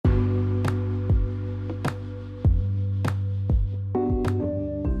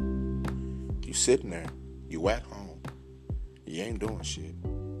You sitting there, you at home, you ain't doing shit.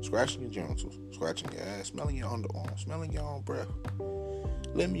 Scratching your genitals, scratching your ass, smelling your underarm, smelling your own breath.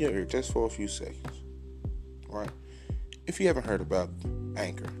 Lend me your ear just for a few seconds. Right? If you haven't heard about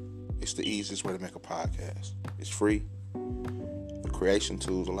Anchor, it's the easiest way to make a podcast. It's free. The creation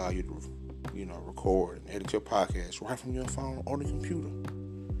tools allow you to, record and edit your podcast right from your phone or the computer.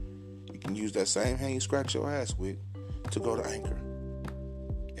 You can use that same hand you scratch your ass with to go to Anchor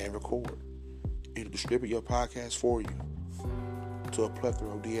and record. It'll distribute your podcast for you to a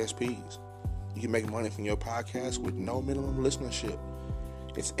plethora of DSPs. You can make money from your podcast with no minimum listenership.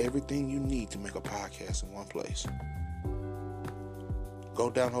 It's everything you need to make a podcast in one place. Go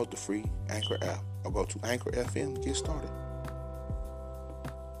download the free Anchor app or go to Anchor FM to get started.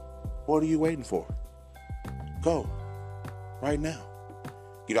 What are you waiting for? Go right now.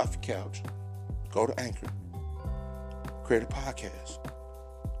 Get off your couch. Go to Anchor. Create a podcast.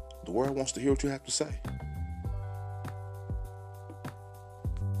 The world wants to hear what you have to say.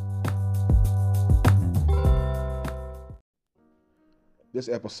 This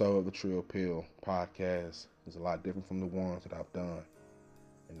episode of the Trill Pill podcast is a lot different from the ones that I've done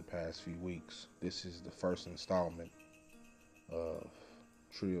in the past few weeks. This is the first installment of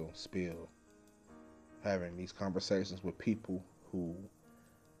Trill Spill, having these conversations with people who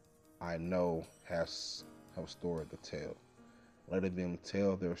I know have a story to tell. Letting them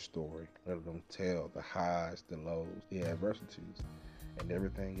tell their story, letting them tell the highs, the lows, the adversities, and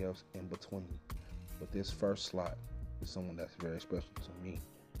everything else in between. But this first slot is someone that's very special to me.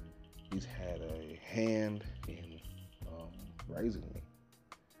 He's had a hand in raising me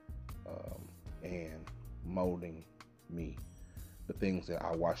and molding me. The things that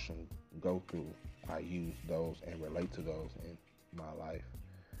I watch him go through, I use those and relate to those in my life,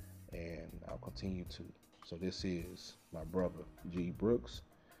 and I'll continue to. So this is my brother, G. Brooks.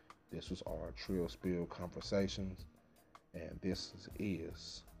 This was our Trill Spill Conversations, and this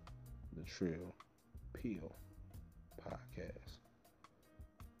is the Trill Pill podcast.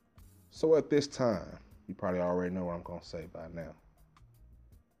 So at this time, you probably already know what I'm going to say by now.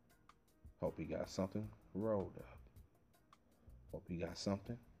 Hope you got something rolled up. Hope you got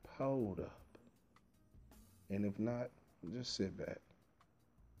something pulled up. And if not, just sit back.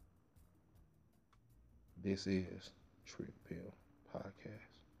 This is Trill Pill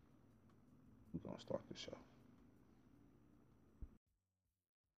Podcast. We're going to start the show.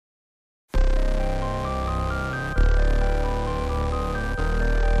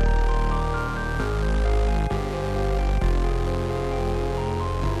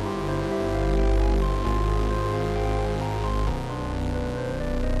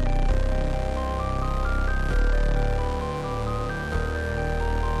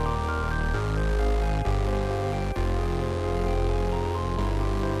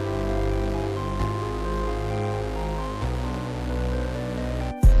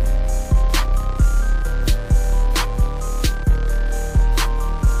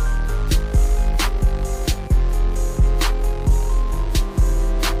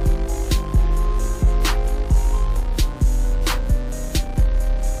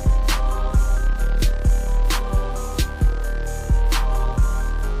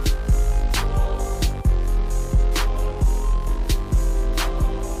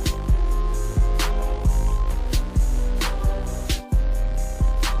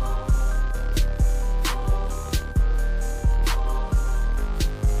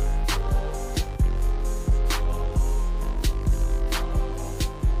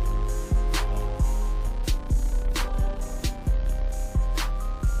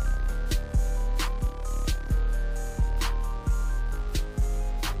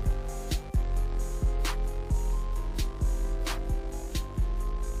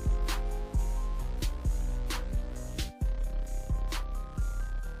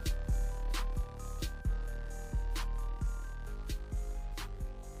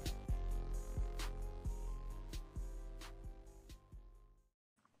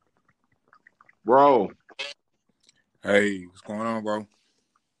 Bro. Hey, what's going on, bro?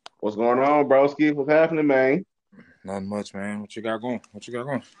 What's going on, broski? What's happening, man? Nothing much, man. What you got going?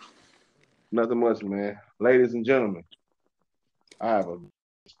 Nothing much, man. Ladies and gentlemen, I have a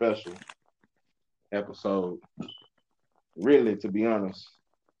special episode. Really, to be honest,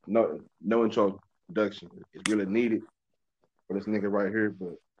 no introduction is really needed for this nigga right here,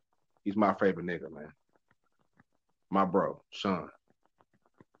 but he's my favorite nigga, man. My bro, Sean.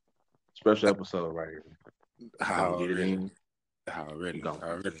 Special episode right here. Already.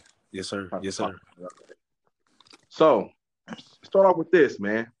 Yes, sir. Yes, sir. So, start off with this,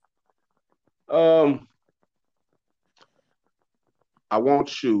 man. I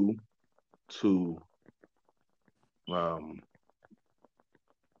want you to um,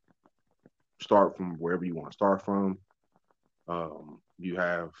 start from wherever you want to start from. You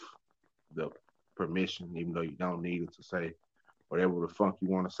have the permission, even though you don't need it, to say whatever the fuck you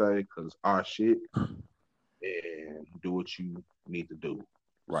want to say, because it's our shit, and do what you need to do.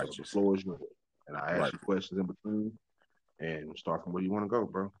 So the Righteous. floor is yours. And I ask Right. you questions in between and start from where you want to go,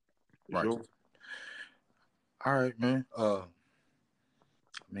 bro. It's Righteous. yours. All right, man. I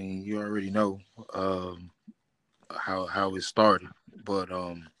mean, you already know how it started, but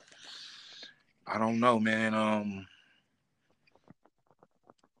I don't know, man.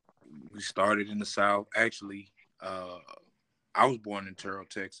 We started in the South. Actually, uh, I was born in Terrell,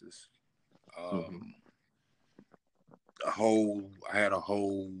 Texas. Mm-hmm. Um, I had a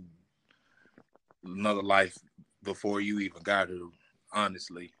whole another life before you even got here.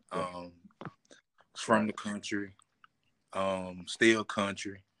 Honestly, Yeah. from Right. the country, still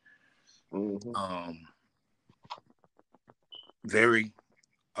country. Mm-hmm. Very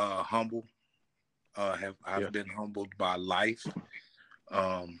humble. Yeah. I've been humbled by life.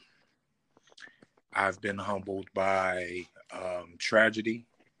 Um, I've been humbled by tragedy,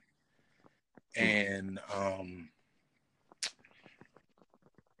 Mm-hmm. and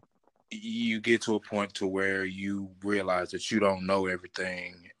you get to a point to where you realize that you don't know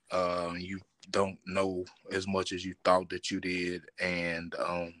everything. You don't know as much as you thought that you did, and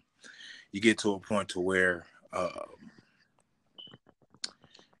you get to a point to where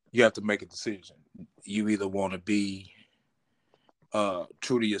you have to make a decision. You either want to be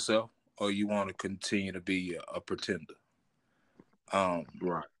true to yourself, or you want to continue to be a pretender. Um,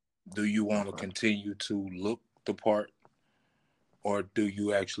 Right. do you want to Okay. continue to look the part, or do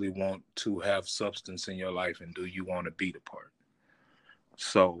you actually want to have substance in your life, and do you want to be the part?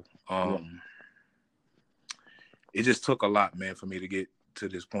 So Yeah. it just took a lot, man, for me to get to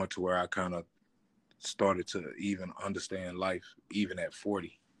this point to where I kind of started to even understand life, even at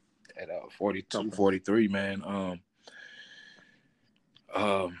 40, at 42, Okay. 43, man. Um,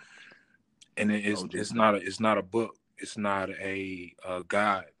 and OG. it's not a book, it's not a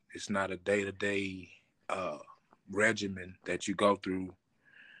guide, it's not a day to day regimen that you go through.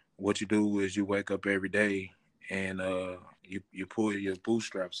 What you do is you wake up every day and you pull your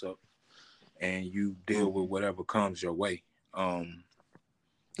bootstraps up and you deal Mm-hmm. with whatever comes your way,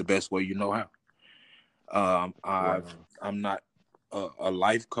 the best way you know how. Right. I'm not a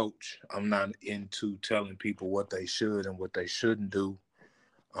life coach. I'm not into telling people what they should and what they shouldn't do,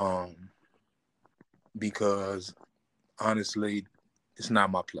 um, because honestly, it's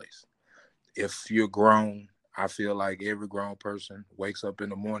not my place. If you're grown, I feel like every grown person wakes up in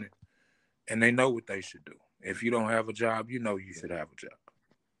the morning and they know what they should do. If you don't have a job, you know you should have a job.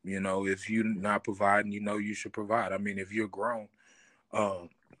 You know, if you're not providing, you know you should provide. I mean, if you're grown, um,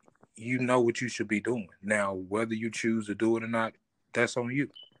 you know what you should be doing. Now, whether you choose to do it or not, that's on you.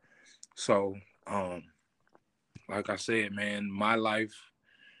 So, um, like I said, man, my life,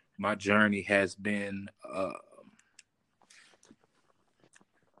 my journey has been uh,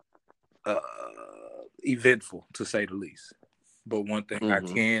 eventful to say the least. But one thing I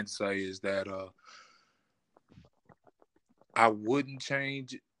Mm-hmm. can say is that I wouldn't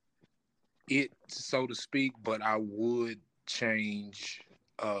change it, so to speak, but I would change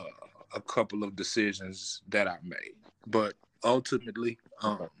uh, a couple of decisions that I made. But ultimately,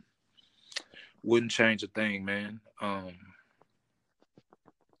 Okay. wouldn't change a thing, man.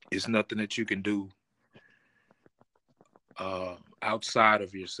 It's nothing that you can do outside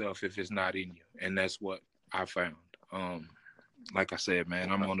of yourself if it's not in you, and that's what I found. Um, like I said,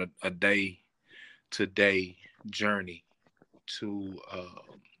 man, I'm Okay. on a day to day journey to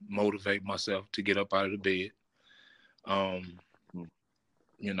motivate myself to get up out of the bed. Um, Mm-hmm.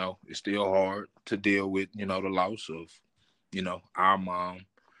 you know, it's still hard to deal with, you know, the loss of, you know, our mom,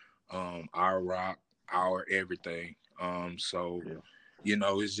 our rock, our everything. So, Yeah. you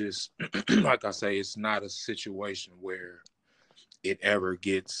know, it's just like I say, it's not a situation where it ever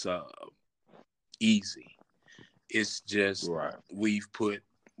gets easy. It's just Right. we've put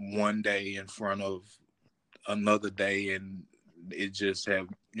one day in front of another day, and it just have,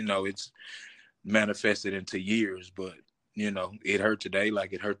 you know, it's manifested into years. But you know, it hurt today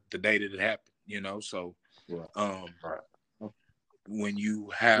like it hurt the day that it happened. You know, so Right. um, Right. Okay. when you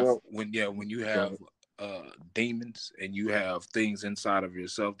have Well, when you go have ahead. demons and you have things inside of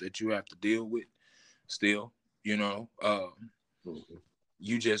yourself that you have to deal with still, you know, Mm-hmm.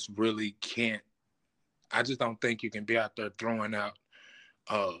 you just really can't. I just don't think you can be out there throwing out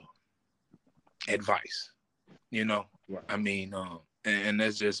uh advice, you know. Right. I mean, and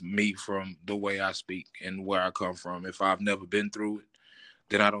that's just me from the way I speak and where I come from. If I've never been through it,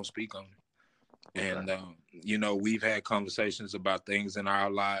 then I don't speak on it. And we've had conversations about things in our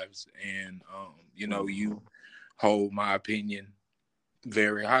lives, and you hold my opinion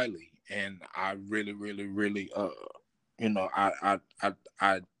very highly, and I really, really, really, I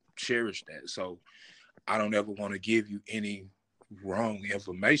cherish that. So I don't ever want to give you any wrong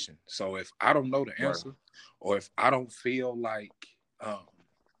information. So if I don't know the answer, or if I don't feel like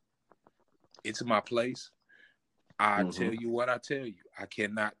it's my place, I tell you what I tell you. I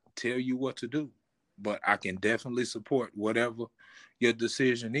cannot tell you what to do, but I can definitely support whatever your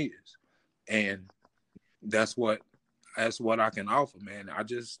decision is. And that's what I can offer, man. I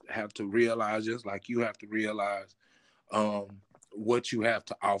just have to realize, just like you have to realize, what you have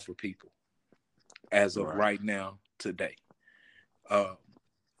to offer people as of right now, today.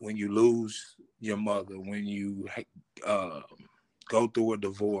 When you lose your mother, when you go through a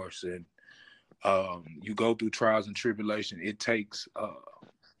divorce, and you go through trials and tribulation, it takes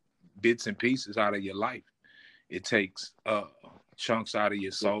bits and pieces out of your life. It takes chunks out of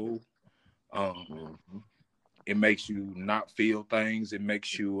your soul. It makes you not feel things. It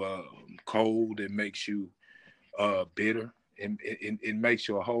makes you cold. It makes you bitter. It makes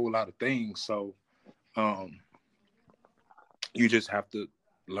you a whole lot of things. So you just have to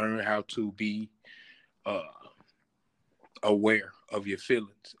learn how to be aware of your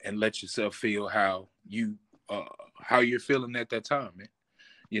feelings and let yourself feel how you're feeling at that time, man.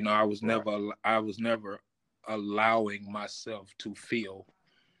 I was never allowing myself to feel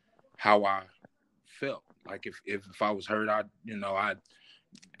how I felt. Like if I was hurt, I'd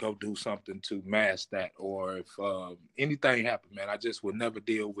go do something to mask that, or if anything happened, man, I just would never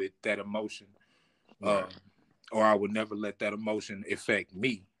deal with that emotion, or I would never let that emotion affect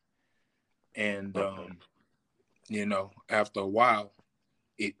me. And after a while,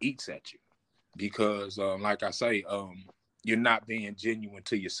 it eats at you because, like I say, you're not being genuine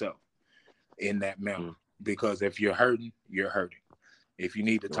to yourself in that manner. Because if you're hurting, you're hurting. If you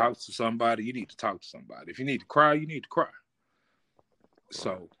need to talk to somebody, you need to talk to somebody. If you need to cry, you need to cry.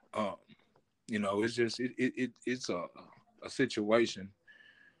 So, it's just it's a situation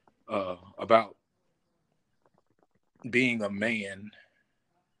about being a man,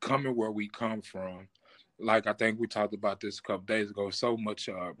 coming where we come from. Like I think we talked about this a couple days ago. So much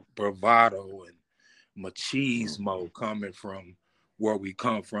bravado and machismo coming from where we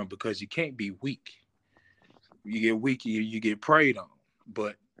come from, because you can't be weak. You get weak, you get preyed on.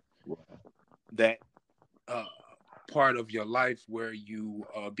 But that part of your life where you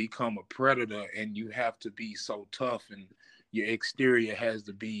become a predator and you have to be so tough, and your exterior has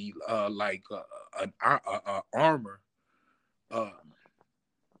to be like an armor.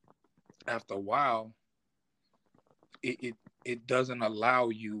 After a while, it doesn't allow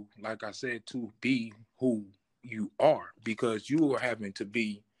you, like I said, to be who you are, because you are having to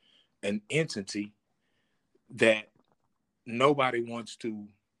be an entity that nobody wants to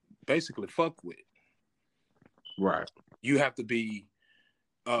basically fuck with. Right. You have to be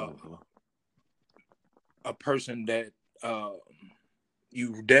a person that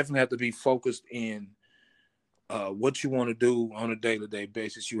you definitely have to be focused in what you want to do on a day-to-day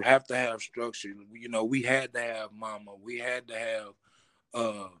basis. You have to have structure. We had to have mama. We had to have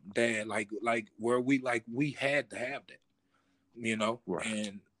dad. Like where we had to have that. Right.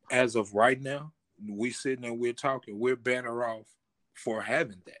 And as of right now, we sitting and we're talking. We're better off for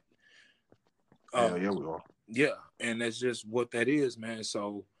having that. Hell yeah, we are. Yeah, and that's just what that is, man.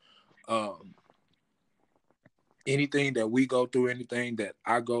 So, anything that we go through, anything that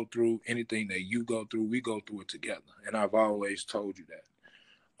I go through, anything that you go through, we go through it together. And I've always told you that.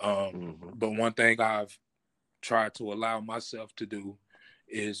 But one thing I've tried to allow myself to do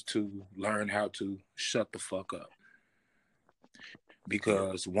is to learn how to shut the fuck up.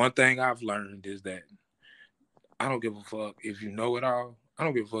 Because one thing I've learned is that I don't give a fuck if you know it all. I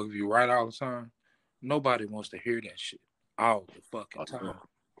don't give a fuck if you're right all the time. Nobody wants to hear that shit all the fucking time.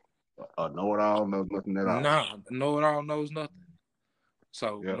 Know it all, knows nothing at all. Nah, know it all knows nothing.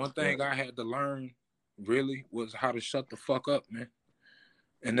 So one thing I had to learn really was how to shut the fuck up, man.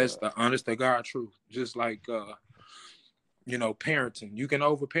 And that's the honest to God truth. Just like parenting. You can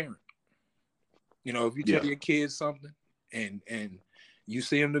overparent. If you tell your kids something and you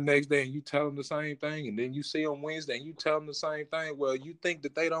see them the next day and you tell them the same thing, and then you see them Wednesday and you tell them the same thing, well, you think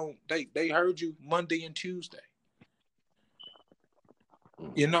that they heard you Monday and Tuesday.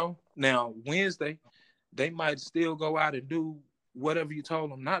 Now Wednesday, they might still go out and do whatever you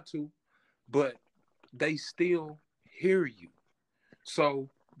told them not to, but they still hear you. So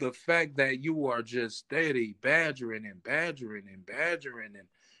the fact that you are just steady badgering and badgering and badgering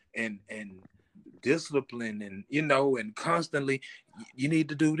and discipline, and and constantly you need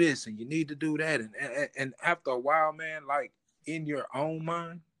to do this and you need to do that, and after a while, man, like in your own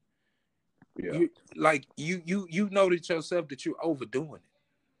mind, you like you notice yourself that you're overdoing it.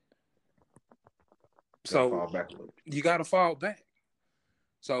 So you got to fall back.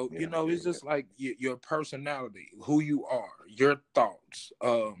 So it's just like your personality, who you are, your thoughts,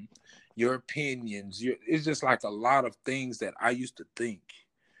 your opinions. It's just like a lot of things that I used to think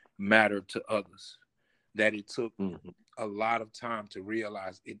mattered to others, that it took a lot of time to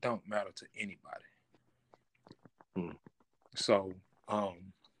realize it don't matter to anybody. So,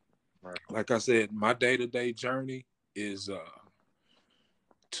 like I said, my day-to-day journey is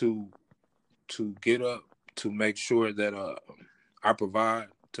to get up, to make sure that I provide,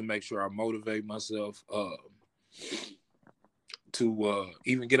 to make sure I motivate myself, to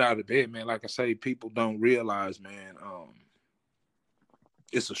even get out of bed, man. Like I say, people don't realize, man,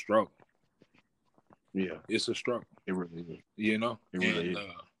 it's a struggle. Yeah, it's a struggle. It really is. It really is.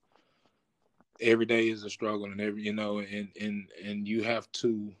 Every day is a struggle, and and you have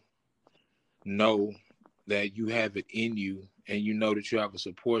to know that you have it in you, and you know that you have a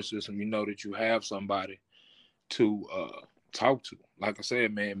support system. You know that you have somebody to talk to. Like I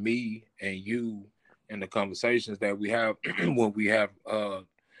said, man, me and you, and the conversations that we have when we have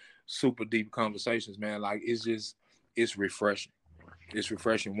super deep conversations, man, like it's refreshing. It's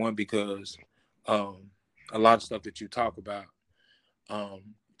refreshing, one, because a lot of stuff that you talk about,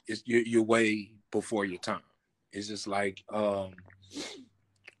 you're way before your time. It's just like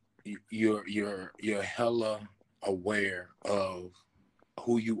you're hella aware of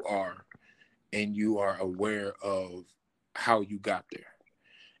who you are, and you are aware of how you got there,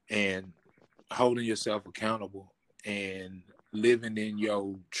 and holding yourself accountable and living in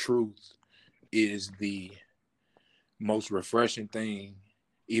your truth is the most refreshing thing,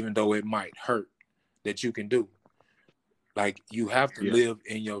 even though it might hurt, that you can do. Like, you have to live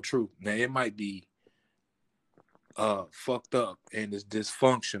in your truth. Now, it might be fucked up and it's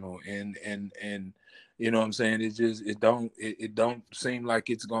dysfunctional, and you know what I'm saying, it don't seem like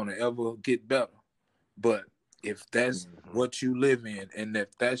it's gonna ever get better. But if that's what you live in, and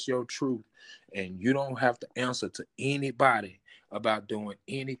if that's your truth, and you don't have to answer to anybody about doing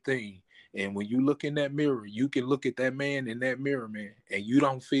anything, and when you look in that mirror, you can look at that man in that mirror, man, and you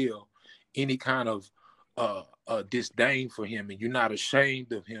don't feel any kind of disdain for him, and you're not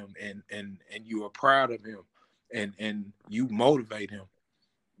ashamed of him, and you are proud of him, and you motivate him.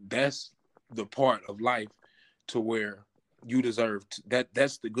 That's the part of life to where you deserve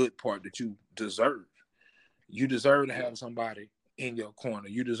that's the good part that you deserve. You deserve to have somebody in your corner.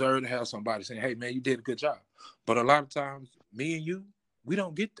 You deserve to have somebody saying, hey, man, you did a good job. But a lot of times, me and you, we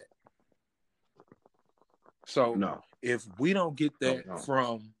don't get that. So if we don't get that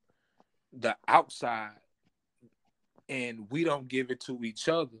from the outside, and we don't give it to each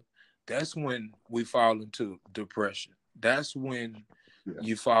other, that's when we fall into depression. That's when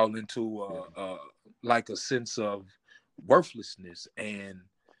you fall into like a sense of worthlessness, and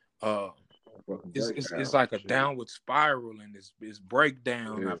it's like a downward spiral, and it's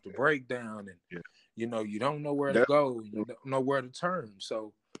breakdown after breakdown, and you don't know where to go, you don't know where to turn.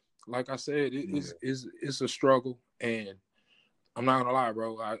 So, like I said, it's a struggle, and I'm not gonna lie,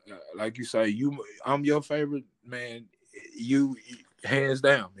 bro. I like you say, I'm your favorite, man. You hands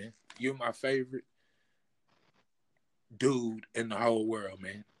down, man. You're my favorite dude in the whole world,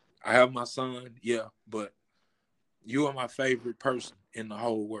 man. I have my son, but you are my favorite person in the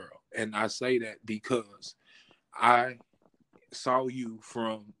whole world. And I say that because I saw you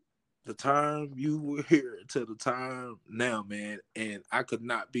from the time you were here to the time now, man. And I could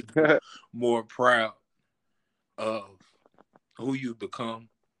not be more proud of who you become,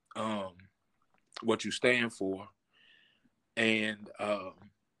 what you stand for, and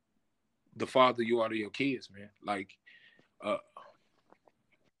the father you are to your kids, man. Like,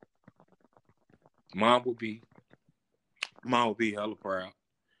 mom would be hella proud.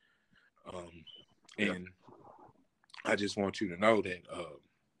 And I just want you to know that,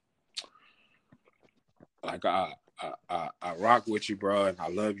 like, I rock with you, bro, and I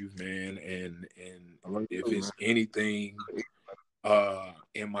love you, man. And if it's anything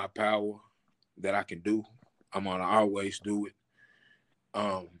in my power that I can do, I'm gonna always do it.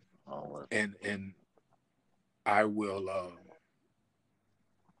 And I will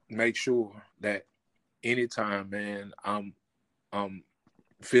make sure that anytime, man, I'm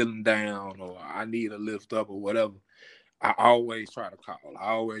feeling down or I need a lift up or whatever, I always try to call.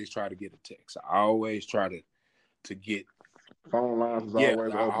 I always try to get a text. I always try to get phone lines is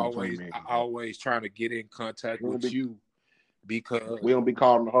always open. I always try to get in contact with you because We don't be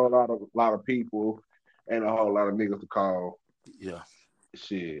calling a whole lot of people and a whole lot of niggas to call yeah,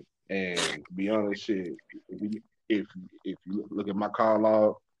 shit. And to be honest, shit, if if you look at my call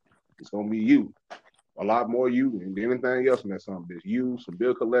log, it's gonna be you. A lot more you than anything else in that song. There's you, some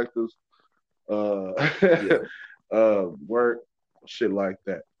bill collectors, uh yeah, work, shit like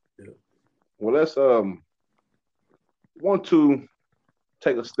that. yeah. Well, let's want to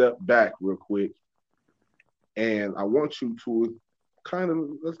take a step back real quick, and I want you to kind of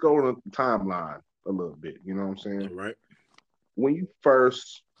let's go on a timeline a little bit. You know what I'm saying? All right. When you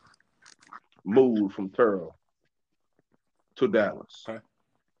first moved from Turl to Dallas, Okay.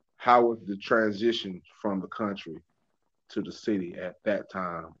 how was the transition from the country to the city at that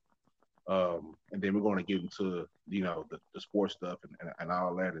time? And then we're going to get into the sports stuff and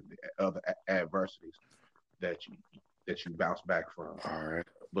all that and the other adversities that you bounce back from. All right.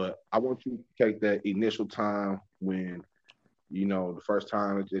 But I want you to take that initial time when the first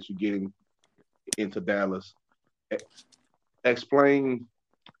time that you getting into Dallas. e- Explain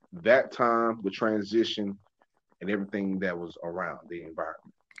that time, the transition, and everything that was around the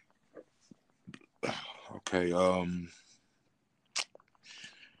environment. Okay.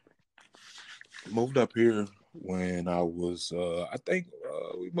 Moved up here when I was I think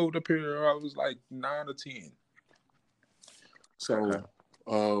we moved up here I was like 9 or 10. So Okay.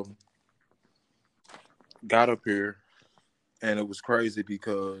 um got up here and it was crazy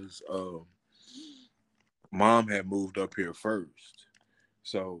because mom had moved up here first.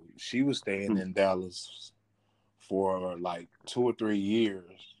 So she was staying Hmm. in Dallas for like 2 or 3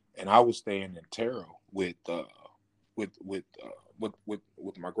 years and I was staying in Terrell with with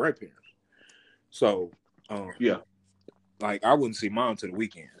with my grandparents. So um Yeah. like I wouldn't see mom to the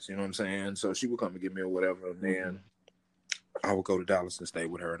weekends, you know what I'm saying? So she would come and get me or whatever, and Hmm. then I would go to Dallas and stay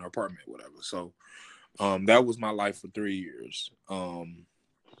with her in her apartment, whatever. So that was my life for 3 years.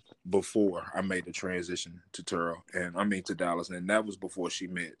 Before I made the transition to Turl and I mean to Dallas, and that was before she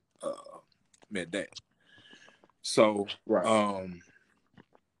met Dad. So Right. um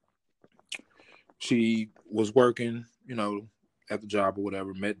she was working, at the job or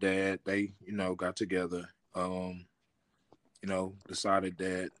whatever, met Dad, they, got together, decided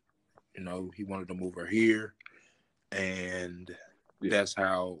that, he wanted to move her here. And Yeah. that's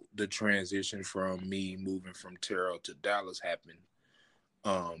how the transition from me moving from Terrell to Dallas happened.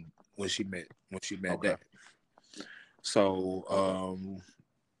 When she met Okay. Dad. So Okay.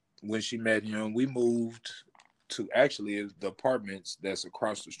 when she met him, we moved to actually the apartments that's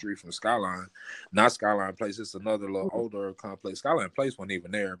across the street from Skyline. Not Skyline Place, it's another little older complex. Skyline Place wasn't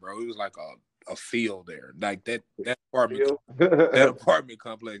even there, bro. It was like a field there. Like that apartment Still. that apartment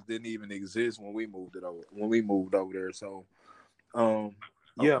complex didn't even exist when we moved over there. So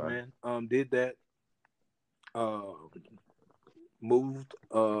yeah, Okay. man. Did that. Uh moved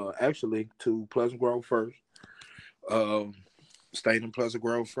actually to Pleasant Grove first. Um stayed in Pleasant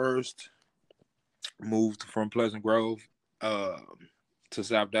Grove first. Moved from Pleasant Grove to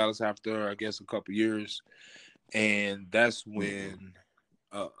South Dallas after I guess a couple years. And that's Hmm. when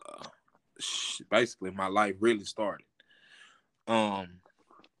uh basically my life really started. Um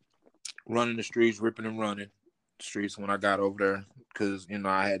Running the streets, ripping and running the streets when I got over there. Cause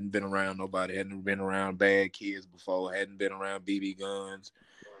I hadn't been around nobody, hadn't been around bad kids before, hadn't been around BB guns,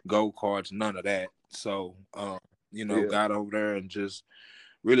 go karts, none of that. So, Yeah. got over there and just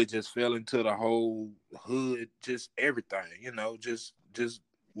really just fell into the whole hood, just everything, just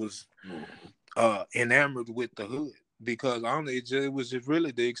was Hmm. enamored with the hood because only it was just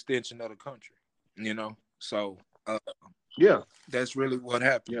really the extension of the country, you know. So Yeah. that's really what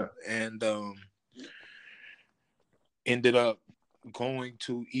happened, Yeah. and ended up going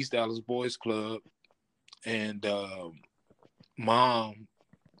to East Dallas Boys Club, and mom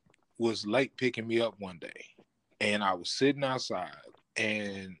was late picking me up one day, and I was sitting outside,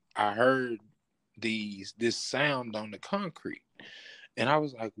 and I heard this sound on the concrete, and I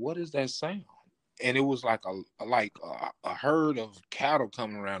was like, "What is that sound?" And it was like a herd of cattle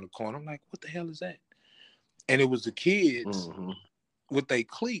coming around the corner. I'm like, "What the hell is that?" And it was the kids Hmm. with their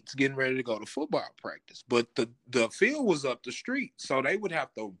cleats getting ready to go to football practice. But the field was up the street, so they would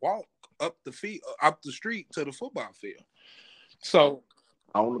have to walk up the street to the football field. So,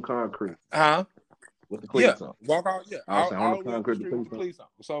 On the concrete uh with the yeah, cleats on. walk out, yeah, I was saying on all the the way up the concrete, the street with the cleats on.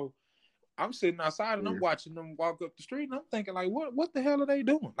 police on. So I'm sitting outside and I'm Yeah. watching them walk up the street, and I'm thinking like, what the hell are they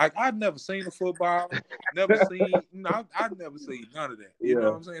doing? Like I'd never seen a football, never seen, I'd never seen none of that. You know Yeah.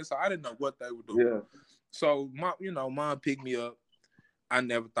 what I'm saying? So I didn't know what they were doing. Yeah. So mom picked me up. I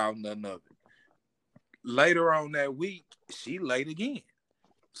never thought nothing of it. Later on that week, she late again.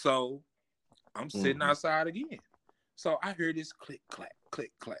 So I'm sitting Hmm. outside again. So I hear this click, clack,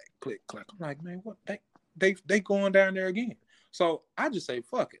 click, clack, click, clack. I'm like, man, what? They going down there again. So I just say,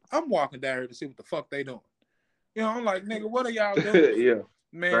 fuck it. I'm walking down here to see what the fuck they doing. You know, I'm like, nigga, what are y'all doing? Yeah.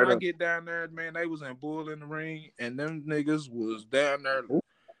 Man, Straight I up. get down there, man, they was in Bull in the Ring, and them niggas was down there.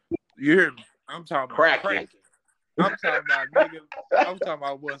 You hear me? I'm talking about cracking. I'm talking about niggas. I'm talking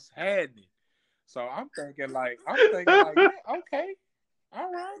about what's happening. So I'm thinking like, man, okay, all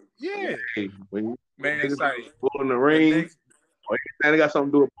right, yeah. Hey, when Man, niggas say Bull in the the ring, next or anything they got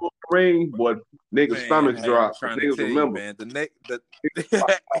something to do with Bull in the ring, boy, niggas' man, stomachs hey, I'm drop. trying to Niggas tell you, remember. man, the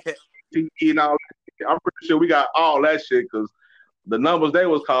TV and all that. I'm pretty sure we got all that shit because the numbers they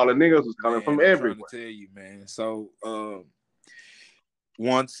was calling niggas was coming man, from I'm everywhere. trying to tell you, man. So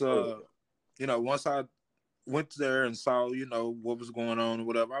once once I went there and saw, what was going on or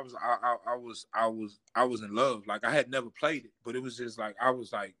whatever, I was in love. Like I had never played it, but it was just like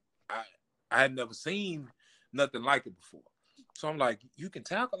I had never seen nothing like it before. So I'm like, you can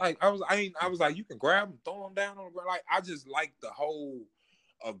tackle. Like I was like, you can grab them, throw them down on the ground. Like I just like the whole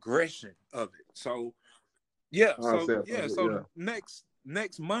aggression of it. So yeah, so the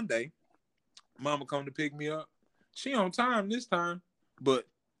next Monday, Mama come to pick me up. She on time this time, but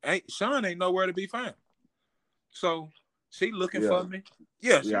Sean ain't nowhere to be found. So she looking for me.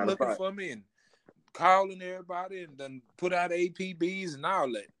 Yeah, she looking for me and calling everybody and then put out APBs and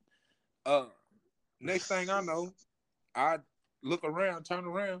all that. Next thing I know, I look around, turn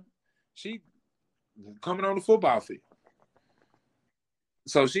around, she coming on the football field.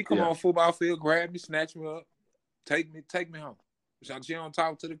 So she come on football field, grab me, snatch me up, take me home. She don't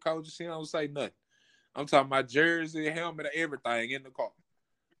talk to the coach, she don't say nothing. I'm talking about jersey, helmet, everything in the car.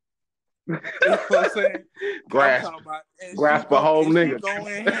 You know what I'm saying? Grasp a whole nigga. She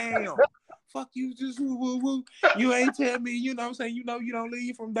going ham. Fuck you, just woo. You ain't tell me, you know what I'm saying? You don't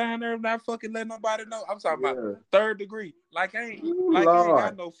leave from down there, not fucking let nobody know. I'm talking about third degree. Like I ain't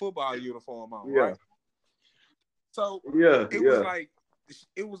got no football uniform on, right? So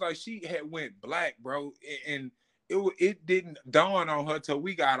it was like she had went black, bro, and it didn't dawn on her till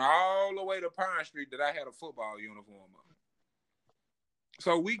we got all the way to Pine Street that I had a football uniform on.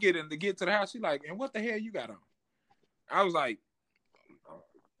 So we get to the house. She like, and what the hell you got on? I was like,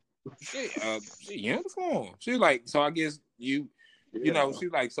 shit, uniform. She like, so I guess you know, she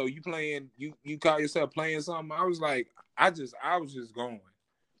like, so you playing, you call yourself playing something? I was like, I was just going.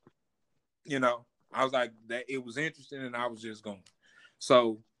 You know, I was like, that it was interesting and I was just going.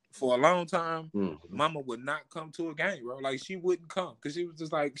 So for a long time, Mama would not come to a game, bro. Like she wouldn't come because she was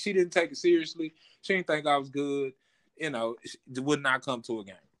just like, she didn't take it seriously. She didn't think I was good. You know, would not come to a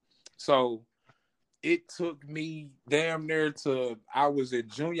game. So it took me damn near to, I was in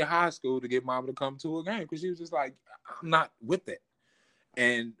junior high school to get Mama to come to a game because she was just like, I'm not with that.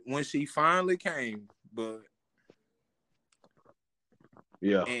 And when she finally came, and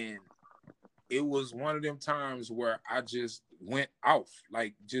it was one of them times where I just went off,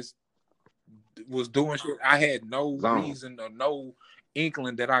 like just was doing shit I had no reason or no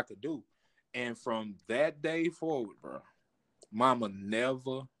inkling that I could do. And from that day forward, bro, Mama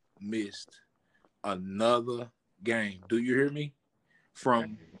never missed another game. Do you hear me?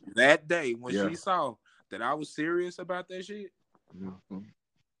 From that day when she saw that I was serious about that shit,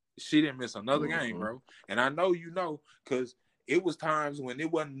 she didn't miss another game, bro. And I know you know, because it was times when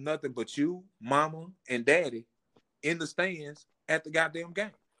it wasn't nothing but you, Mama, and Daddy in the stands at the goddamn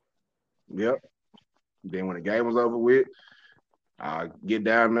game. Yep. Then when the game was over with, I get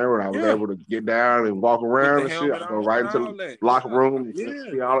down there when I was able to get down and walk around and shit. I go right into the locker room.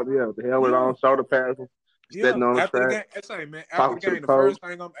 See all of the helmet on, shoulder pads, sitting on the track. After the game, the first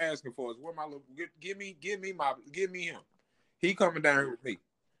thing I'm asking for is where my little give me him. He coming down here with me.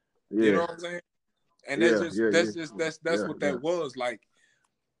 You know what I'm saying? And that's what that was like.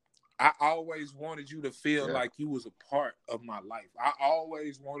 I always wanted you to feel like you was a part of my life. I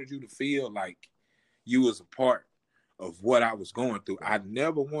always wanted you to feel like you was a part of what I was going through. I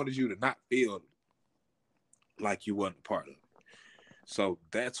never wanted you to not feel like you wasn't a part of it. So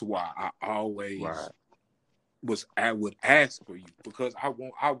that's why I always I would ask for you, because I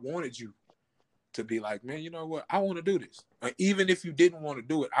wanted you to be like, man, you know what? I want to do this. Even if you didn't want to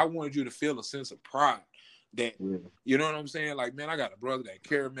do it, I wanted you to feel a sense of pride that, you know what I'm saying? Like, man, I got a brother that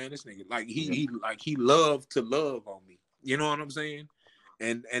care, man. This nigga, like he loved to love on me. You know what I'm saying?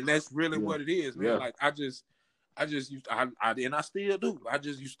 And that's really what it is, man. Like I just used to, and I still do. I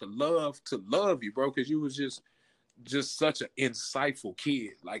just used to love you, bro, because you was just such an insightful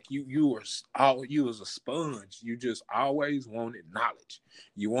kid. Like you was a sponge. You just always wanted knowledge.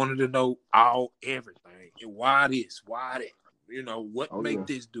 You wanted to know everything. And why this? Why that? You know, what Oh, make yeah.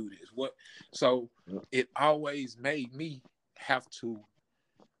 this do this? What? So Yeah. it always made me have to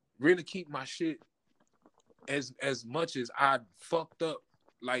really keep my shit as much as I fucked up,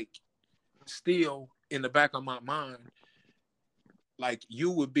 like still in the back of my mind, like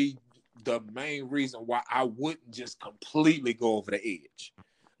you would be the main reason why I wouldn't just completely go over the edge.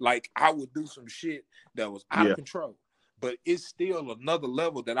 Like I would do some shit that was out of Yeah. control, but it's still another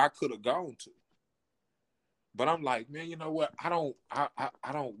level that I could have gone to. But I'm like, man, you know what? I don't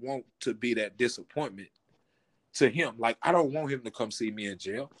want to be that disappointment to him. Like I don't want him to come see me in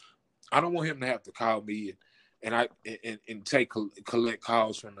jail. I don't want him to have to call me and take collect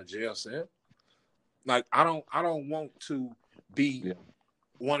calls from the jail cell. Like I don't want to be Yeah.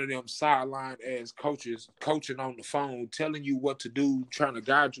 one of them sideline as coaches coaching on the phone, telling you what to do, trying to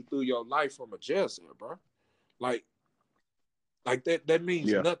guide you through your life from a jail cell, bro. Like that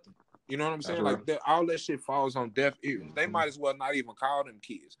means Yeah. nothing. You know what I'm That's saying? real. Like that, all that shit falls on deaf ears. They might as well not even call them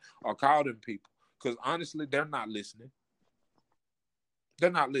kids or call them people, because honestly, they're not listening.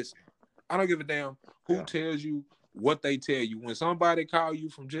 They're not listening. I don't give a damn who Yeah. tells you what they tell you. When somebody call you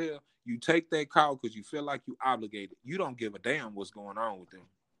from jail, you take that call because you feel like you obligated. You don't give a damn what's going on with them.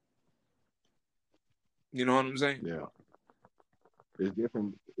 You know what I'm saying? Yeah. It's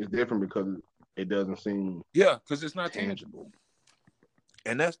different. It's different because it doesn't seem Yeah, because it's not tangible. tangible.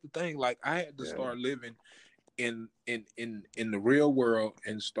 And that's the thing. Like I had to Yeah. start living in the real world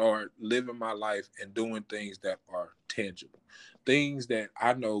and start living my life and doing things that are tangible, things that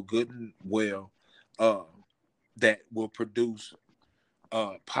I know good and well, that will produce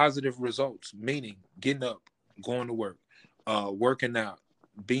positive results. Meaning getting up, going to work, working out,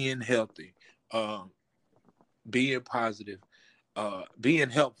 being healthy, being positive,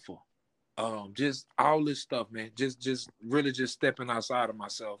 being helpful. Just all this stuff, man. Just really just stepping outside of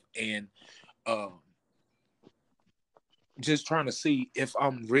myself and um, just trying to see if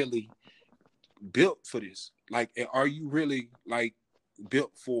I'm really built for this. Like, are you really like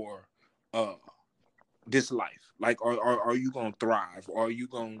built for this life? Like, are you gonna thrive? Or are you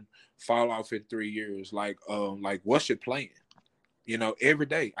gonna fall off in 3 years? Like what's your plan? You know, every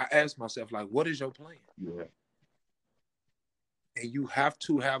day I ask myself, like, what is your plan? Yeah. And you have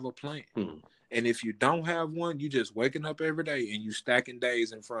to have a plan. And if you don't have one, you just waking up every day and you stacking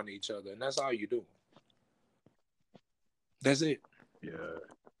days in front of each other, and that's all you do. That's it. Yeah.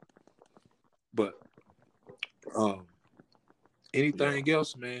 But anything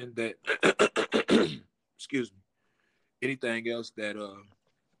else, man, that excuse me, anything else that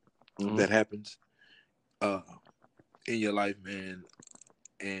that happens in your life, man,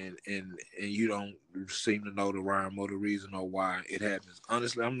 and you don't seem to know the rhyme or the reason or why it happens.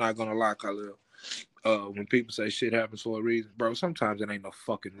 Honestly, I'm not gonna lie, Khalil. When people say shit happens for a reason, bro, sometimes it ain't no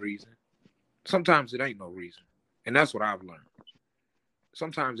fucking reason. Sometimes it ain't no reason. And that's what I've learned.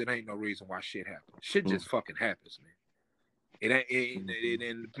 Sometimes it ain't no reason why shit happens. Shit just fucking happens, man. It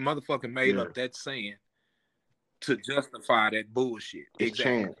ain't motherfucking made up that saying to justify that bullshit. It's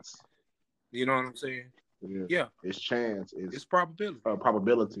exactly. Chance. You know what I'm saying? Yeah. It's chance. It's probability.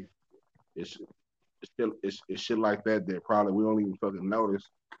 Probability. It's shit like that probably we don't even fucking notice.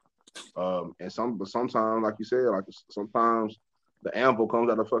 But sometimes, like you said, like sometimes the anvil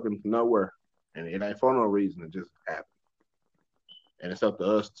comes out of fucking nowhere, and it ain't for no reason. It just happens, and it's up to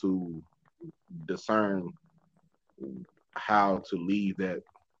us to discern how to leave that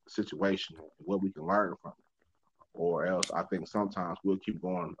situation, what we can learn from it. Or else, I think sometimes we'll keep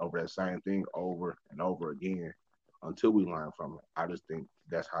going over that same thing over and over again until we learn from it. I just think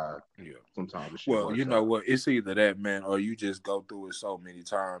that's how sometimes the shit Well, works you know out. what? It's either that, man, or you just go through it so many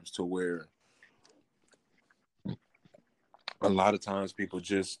times to where a lot of times people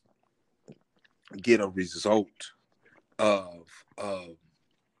just get a result of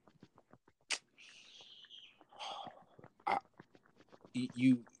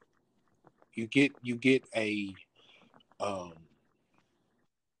you get a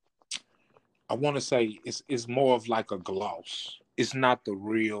I want to say it's more of like a gloss. It's not the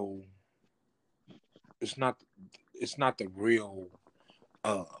real. It's not the real.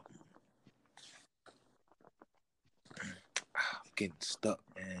 I'm getting stuck,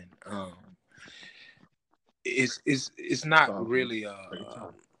 man. It's not really a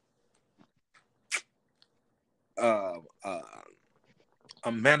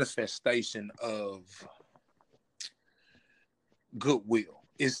manifestation of goodwill.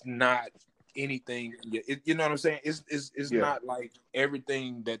 It's not anything. You know what I'm saying? It's not like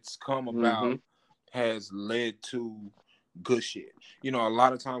everything that's come about has led to good shit. You know, a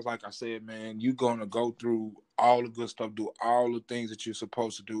lot of times, like I said, man, you're gonna go through all the good stuff, do all the things that you're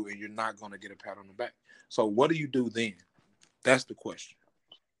supposed to do, and you're not gonna get a pat on the back. So what do you do then? That's the question.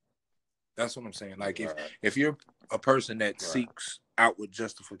 That's what I'm saying. Like Right. if you're a person that Right. seeks outward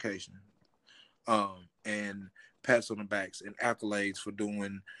justification, and pats on the backs and accolades for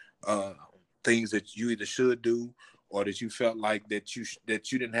doing things that you either should do or that you felt like that you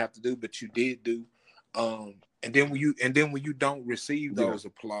didn't have to do, but you did do. And then when you don't receive Yeah. those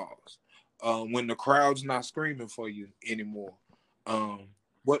applause, when the crowd's not screaming for you anymore,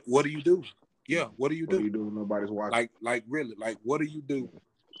 what do you do? Yeah, what do you What do do? you do when nobody's watching? Like really, like what do you do? When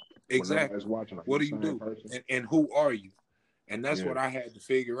Exactly. nobody's watching, like, What do you you the same do? person? And who are you? And that's Yeah. what I had to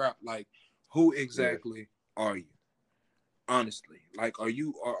figure out. Like, who exactly are you? Honestly, like, are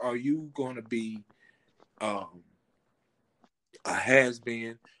you going to be a has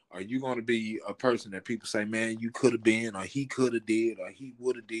been? Are you going to be a person that people say, man, you could have been, or he could have did, or he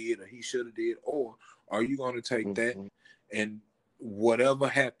would have did, or he should have did? Or are you going to take that and whatever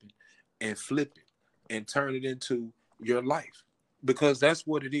happened and flip it and turn it into your life? Because that's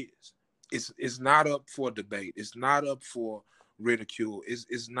what it is. It's not up for debate. It's not up for ridicule.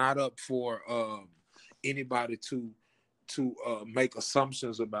 It's not up for anybody to make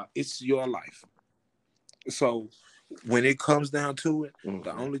assumptions about. It's your life. So when it comes down to it,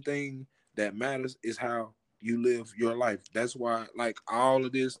 the only thing that matters is how you live your life. That's why, like, all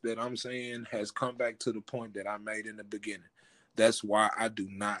of this that I'm saying has come back to the point that I made in the beginning. That's why I do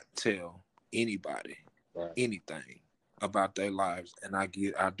not tell anybody anything about their lives, and I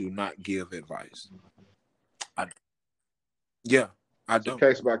do not give advice. I don't.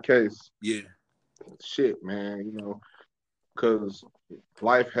 Case by case. Yeah. Shit, man, you know, because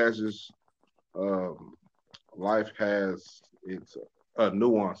life has its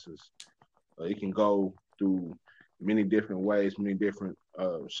nuances. It can go through many different ways, many different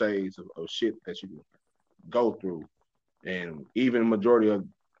shades of shit that you can go through, and even majority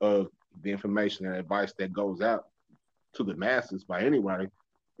of the information and advice that goes out to the masses by anybody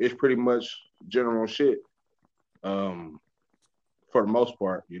is pretty much general shit. For the most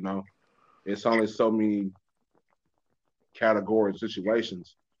part, you know, it's only so many categories,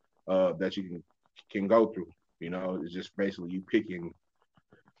 situations that you can go through. You know, it's just basically you pick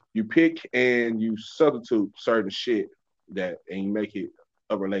and you substitute certain shit and you make it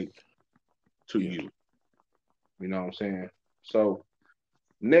relate to you. You know what I'm saying? So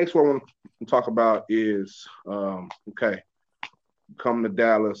next what I want to talk about is okay, come to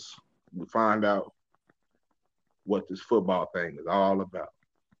Dallas, we find out what this football thing is all about.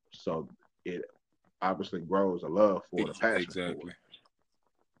 So it obviously grows a love for the passion. Exactly.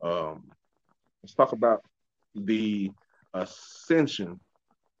 Let's talk about the ascension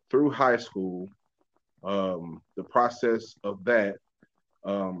through high school, the process of that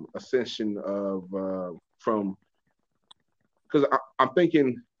ascension of from, because I'm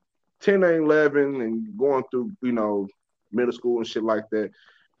thinking 10 and 11 and going through, you know, middle school and shit like that,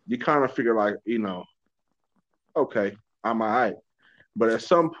 you kind of figure like, you know, okay, I'm all right. But at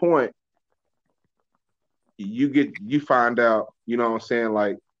some point, you find out, you know what I'm saying,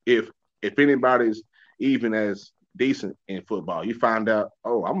 like if anybody's even as decent in football, you find out,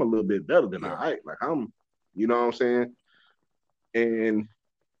 oh, I'm a little bit better than all right. Like I'm, you know what I'm saying? And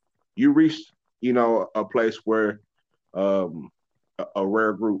you reach, you know, a place where a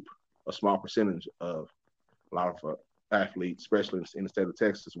rare group, a small percentage of a lot of athletes, especially in the state of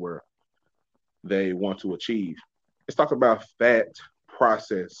Texas, where they want to achieve. Let's talk about that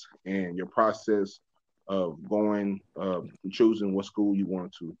process and your process of going, choosing what school you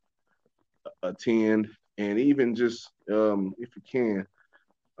want to attend, and even just, if you can,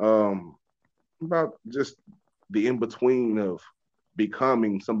 about just the in between of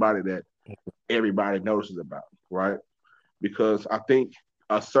becoming somebody that everybody notices about, right? Because I think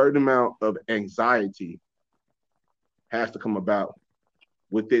a certain amount of anxiety has to come about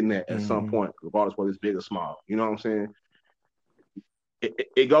within that at some point, regardless whether it's big or small. You know what I'm saying?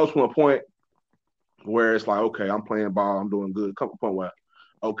 It goes from a point where it's like, okay, I'm playing ball, I'm doing good. Come to a point where,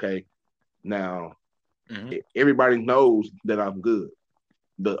 okay, now everybody knows that I'm good.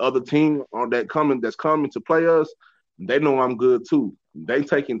 The other team that's coming to play us, they know I'm good too. They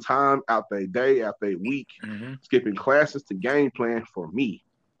taking time out their day, out their week, skipping classes to game plan for me.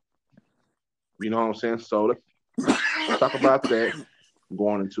 You know what I'm saying? So let's talk about that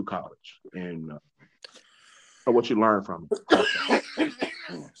going into college and what you learned from it.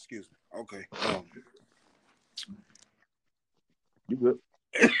 Excuse me. Okay. You good?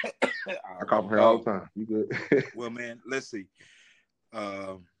 I come here all the time. You good? Well, man, let's see.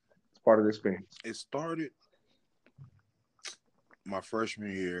 It's part of the experience. It started my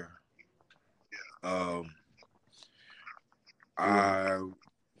freshman year. I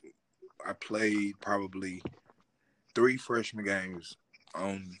played probably 3 freshman games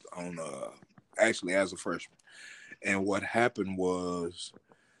on actually as a freshman. And what happened was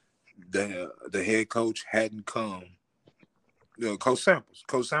the head coach hadn't come. Coach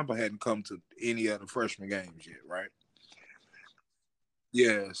Sample hadn't come to any of the freshman games yet, right?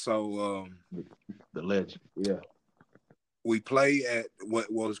 Yeah. So The legend. Yeah. we played at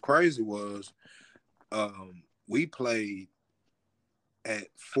what was crazy was we played at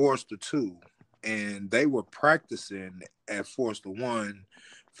Forster 2, and they were practicing at Forster 1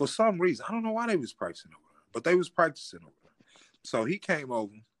 for some reason. I don't know why they was practicing over there, but they was practicing over there. So he came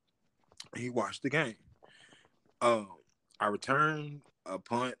over, he watched the game. I returned a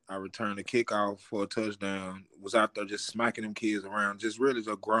punt, I returned a kickoff for a touchdown, was out there just smacking them kids around, just really as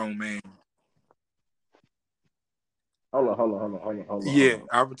a grown man. Hold on. Yeah,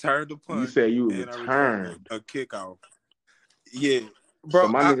 I returned the You punt said you and I returned returned. a kickoff. Yeah, So bro.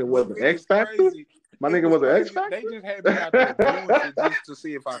 my nigga was an It X was Factor? crazy. My It nigga was was an X crazy. They Factor? just had me out there doing shit just to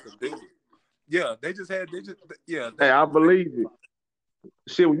see if I could do it. Yeah, Hey, I believe it.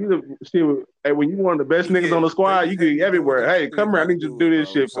 Shit, when you one of the best niggas on the they squad, just you had get me do it everywhere. just to Hey, see if come here, I I need could you to do do it,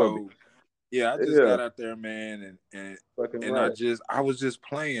 this bro. shit for me. So yeah, I just Yeah, got out there, man, fucking and right. I was just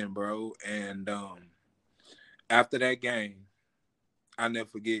playing, bro. And after that game, I never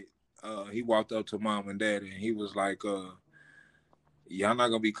forget. He walked up to mom and dad, and he was like, "Y'all not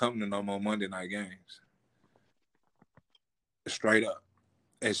gonna be coming to no more Monday night games." Straight up.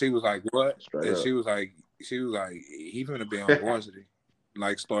 And she was like, "What?" Straight And up. she was like, "He gonna be on varsity,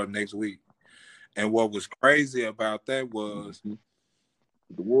 like starting next week." And what was crazy about that was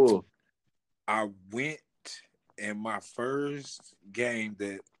The Wolves. I went in my first game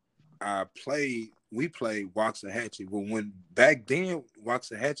that I played. We played Waxahachie. But when back then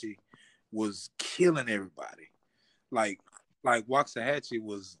Waxahachie was killing everybody. Like Waxahachie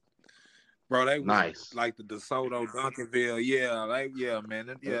was, bro. They was Nice. like the DeSoto, Duncanville. Yeah, man.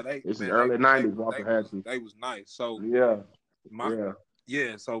 This is early 90s, Waxahachie. They was nice. So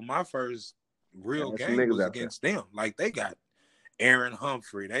so my first real There's some game niggas was out there. against them. Like they got Aaron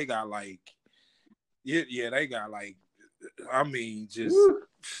Humphrey. They got like they got like I mean just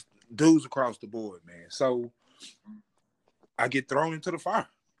dudes across the board, man. So I get thrown into the fire.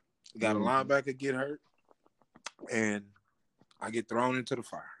 Got a linebacker get hurt, and I get thrown into the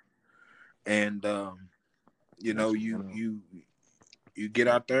fire. And you get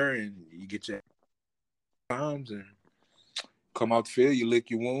out there and you get your times and come out the field, you lick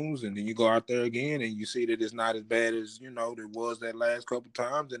your wounds, and then you go out there again and you see that it's not as bad as it was that last couple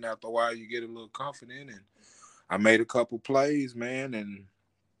times. And after a while, you get a little confident. And I made a couple plays, man, and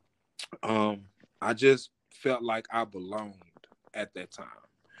I just felt like I belonged at that time.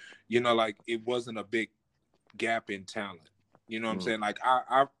 Like it wasn't a big gap in talent. You know what I'm saying? Like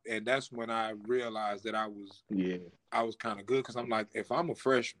I and that's when I realized that I was kind of good, because I'm like, if I'm a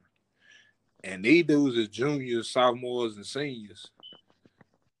freshman and these dudes is juniors, sophomores, and seniors,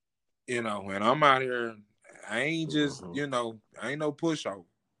 and I'm out here, I ain't just, I ain't no pushover.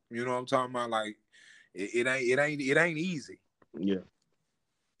 You know what I'm talking about? Like it ain't easy. Yeah.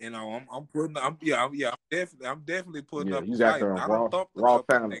 I'm definitely putting up You a got fight. the And I done thumped a raw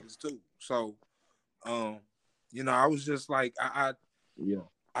couple of talent. niggas too. So, I was just like, I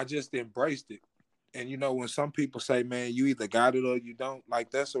just embraced it. And when some people say, man, you either got it or you don't,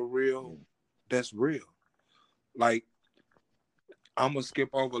 like that's real. Like, I'm gonna skip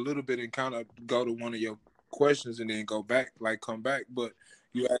over a little bit and kind of go to one of your questions and then come back. But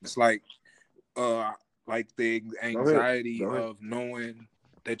you asked like the anxiety of knowing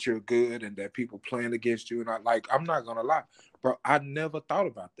that you're good and that people playing against you. And I'm not gonna lie, bro, I never thought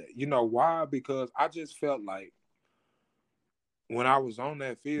about that. You know why? Because I just felt like when I was on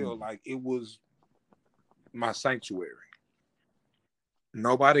that field, like it was my sanctuary.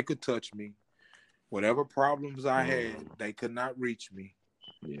 Nobody could touch me. Whatever problems I had, they could not reach me.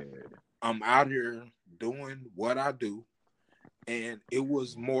 Yeah. I'm out here doing what I do. And it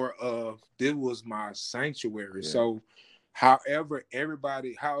was more of, this was my sanctuary. Yeah. So however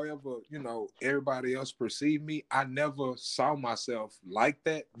everybody else perceived me, I never saw myself like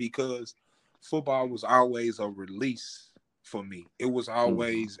that, because football was always a release for me. It was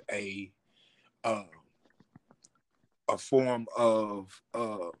always a form of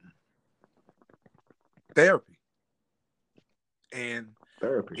therapy. And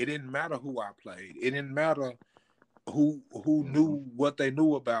it didn't matter who I played. It didn't matter who knew what they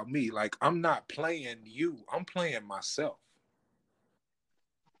knew about me. Like, I'm not playing you. I'm playing myself.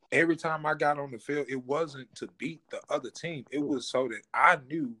 Every time I got on the field, it wasn't to beat the other team. It was so that I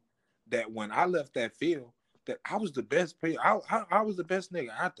knew that when I left that field, that I was the best player. I was the best nigga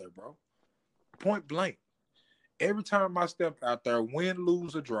out there, bro. Point blank. Every time I stepped out there, win,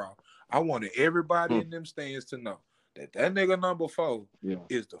 lose, or draw, I wanted everybody in them stands to know that nigga number 4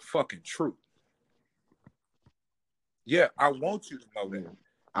 is the fucking truth. Yeah, I want you to know that.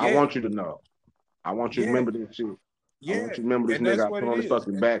 I want you to know. I want you to remember this shit. Yeah. I want you to remember this nigga. I put on his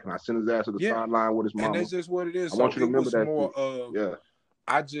fucking back and I sent his ass to the sideline with his mama. And that's just what it is. I want you to remember that more shit. Of,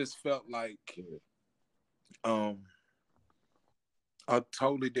 I just felt like a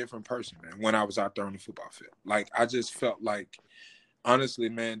totally different person, man, when I was out there on the football field. Like, I just felt like, honestly,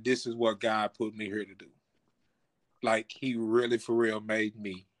 man, this is what God put me here to do. Like, he really, for real, made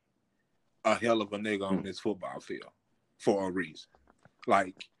me a hell of a nigga on this football field for a reason.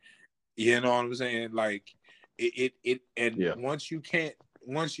 Like, you know what I'm saying? Like, once you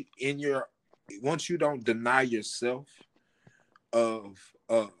don't deny yourself of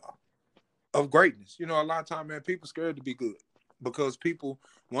greatness, you know, a lot of time, man, people scared to be good because people,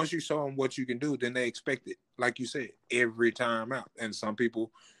 once you show them what you can do, then they expect it, like you said, every time out. And some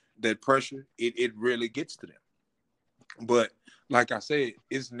people, that pressure, it really gets to them. But like I said,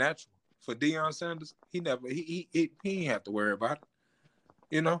 it's natural for Deion Sanders. He ain't have to worry about it,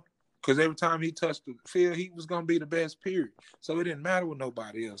 you know, because every time he touched the field, he was gonna be the best. Period. So it didn't matter what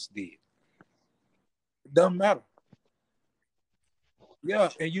nobody else did. It doesn't matter. Yeah,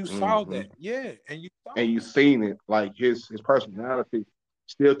 and you saw that. Yeah, and you seen it, like his personality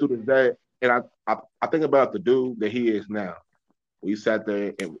still to this day. And I think about the dude that he is now. We sat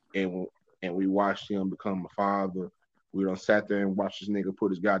there and we watched him become a father. We done sat there and watched this nigga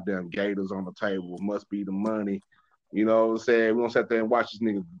put his goddamn gators on the table. Must be the money. You know what I'm saying? We done sat there and watch this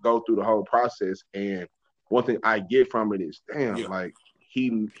nigga go through the whole process. And one thing I get from it is, damn, like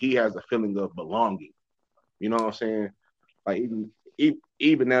he has a feeling of belonging. You know what I'm saying? Like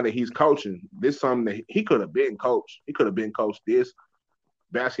even now that he's coaching, this is something that he could have been coached. He could have been coached this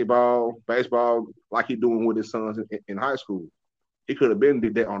basketball, baseball, like he doing with his sons in high school. He could have been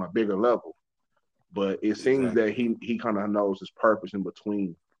did that on a bigger level. But it seems that he kind of knows his purpose in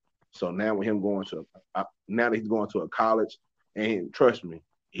between. So now with him going to now that he's going to a college, and trust me,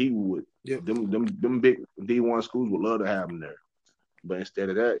 he would them big D1 schools would love to have him there. But instead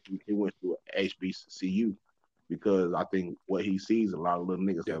of that, he went to a HBCU because I think what he sees a lot of little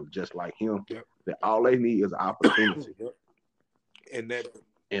niggas that are just like him. That all they need is an opportunity, and they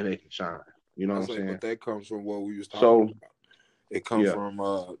can shine. You know what I'm saying? But that comes from what we was talking about. It comes from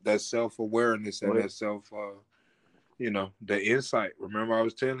that self-awareness and that you know, the insight. Remember I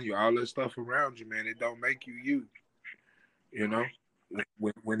was telling you, all that stuff around you, man, it don't make you. You know?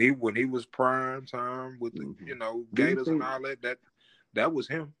 When he was prime time with the, you know, Gators and all that was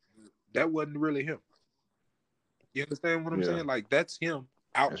him. That wasn't really him. You understand what I'm saying? Like, that's him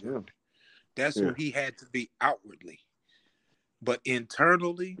outward. That's who he had to be outwardly. But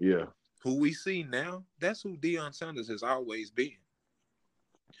internally, who we see now, that's who Deion Sanders has always been.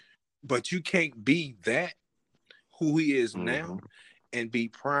 But you can't be that, who he is now, and be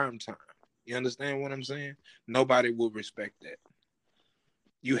prime time. You understand what I'm saying? Nobody will respect that.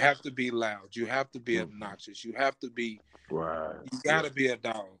 You have to be loud. You have to be obnoxious. You have to be right. You gotta be a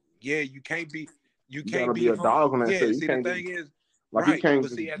dog. Yeah, you can't be. You can't be a dog on that shit. See, the thing is, like he can't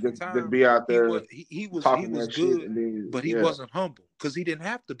just be out there. He was good, but he wasn't humble because he didn't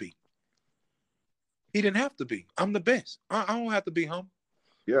have to be. He didn't have to be. I'm the best. I don't have to be humble.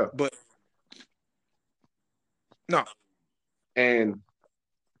 Yeah, but no. And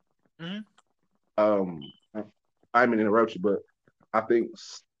I didn't interrupt you, but I think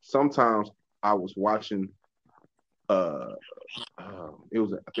sometimes I was watching. I think it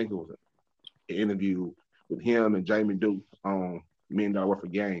was an interview with him and Jamie Dukes on $1 Million Worth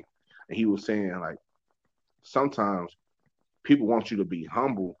of Game, and he was saying, like, sometimes people want you to be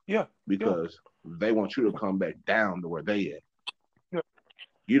humble, because they want you to come back down to where they at.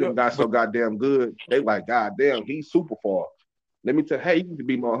 You done got so goddamn good. They like, goddamn, he's super far. Let me tell you, hey, you need to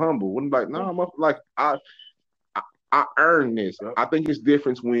be more humble. When like, no, I'm like, I earned this. I think it's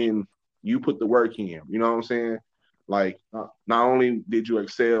different when you put the work in. You know what I'm saying? Like, not only did you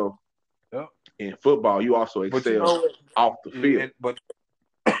excel in football, you also excel off the field.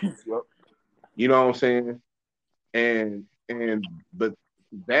 You know what I'm saying? But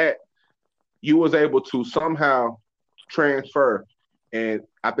that you was able to somehow transfer, and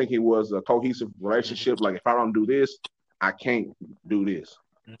I think it was a cohesive relationship. Like, if I don't do this, I can't do this.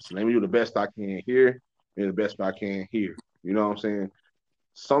 So let me do the best I can here and the best I can here. You know what I'm saying?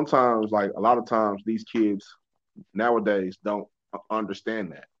 Sometimes, like a lot of times, these kids nowadays don't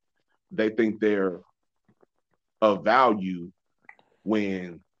understand that. They think they're of value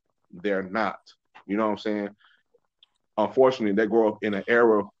when they're not. You know what I'm saying? Unfortunately, they grow up in an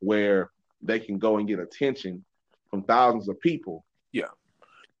era where they can go and get attention from thousands of people. Yeah.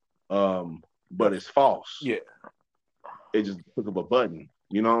 But it's false. Yeah. It just click of a button.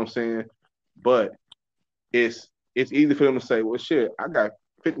 You know what I'm saying? But it's easy for them to say, well, shit, I got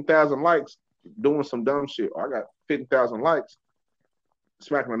 50,000 likes doing some dumb shit, or I got 50,000 likes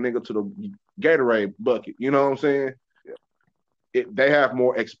smacking a nigga to the Gatorade bucket. You know what I'm saying? They have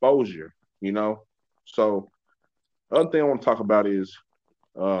more exposure, you know? So the other thing I want to talk about is,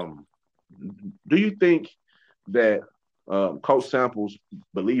 do you think that Coach Samples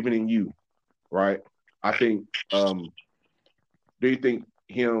believing in you, right? I think, do you think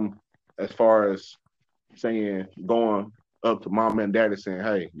him, as far as saying, going up to mom and daddy saying,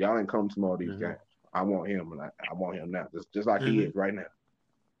 hey, y'all ain't come to more of these games. I want him, and I want him now, just like he is right now.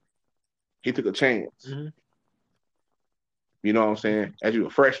 He took a chance. You know what I'm saying? As you a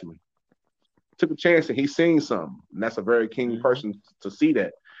freshman, took a chance and he's seen something, and that's a very keen person to see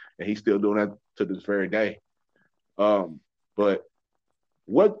that, and he's still doing that to this very day. But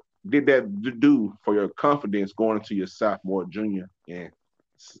what did that do for your confidence going into your sophomore, junior, and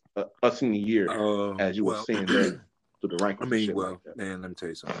a senior year as you were seeing that through the rankings? I mean, like man, let me tell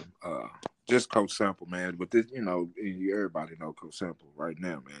you something. Just Coach Sample, man. But this, you know, everybody know Coach Sample right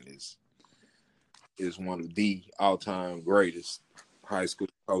now, man, is one of the all-time greatest high school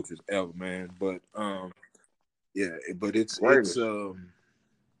coaches ever, man. But yeah, but it's in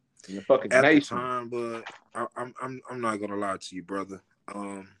the fucking at nation. the time, but I'm not gonna lie to you, brother.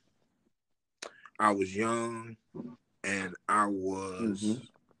 I was young and I was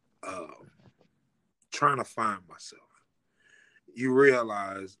trying to find myself. You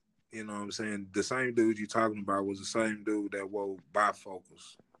realize, you know what I'm saying, the same dude you talking about was the same dude that wore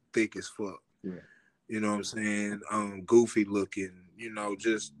bifocals, thick as fuck. Yeah. You know what I'm saying? Goofy looking, you know,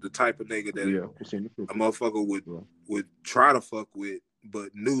 just the type of nigga that a motherfucker would try to fuck with, but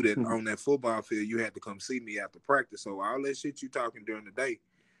knew that on that football field you had to come see me after practice. So all that shit you talking during the day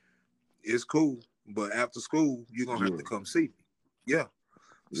is cool, but after school you're gonna have to come see me. Yeah.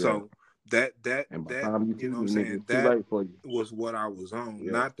 So that you know what I'm saying, that was what I was on.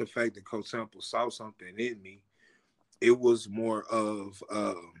 Not the fact that Coach Sample saw something in me. It was more of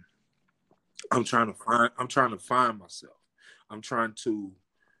I'm trying to find myself. I'm trying to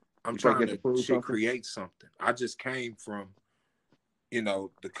create something. I just came from, you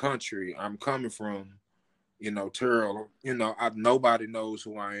know, the country. I'm coming from, you know, Terrell. You know, nobody knows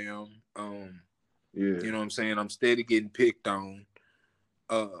who I am. You know what I'm saying? I'm steady getting picked on.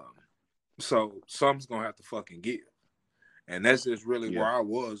 So something's gonna have to fucking give. And that's just really where I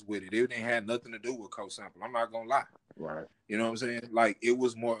was with it. It ain't had nothing to do with Coach Sample. I'm not gonna lie. Right. You know what I'm saying? Like, it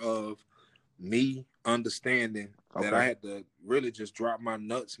was more of me understanding that I had to really just drop my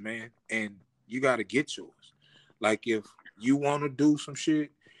nuts, man, and you got to get yours. Like, if you want to do some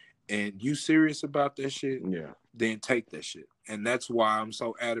shit and you serious about that shit, then take that shit. And that's why I'm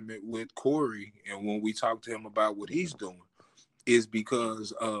so adamant with Corey, and when we talk to him about what he's doing, is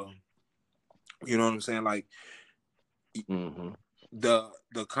because you know what I'm saying, like the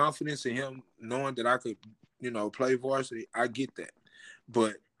confidence in him knowing that I could, you know, play varsity, I get that.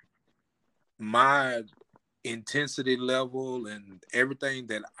 But my intensity level and everything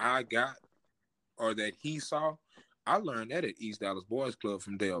that I got or that he saw, I learned that at East Dallas Boys Club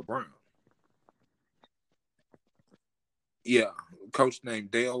from Dale Brown. Yeah, coach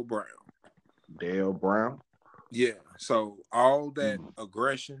named Dale Brown. Dale Brown? Yeah, so all that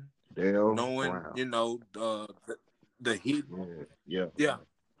aggression, Dale knowing, Brown. you know, the heat. Yeah.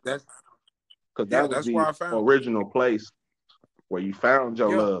 That's because that was the where I found original place where you found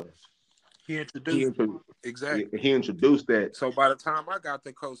your love. He introduced He introduced that. So by the time I got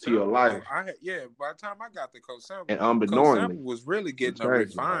the Coach to your life, by the time I got the Coach Sample, and unbeknownstly, Coach Sample was really getting a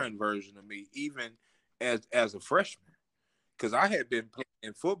refined version of me, even as a freshman, because I had been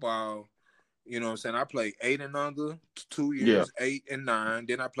playing football. You know what I'm saying? I played 8 and under 2 years, 8 and 9.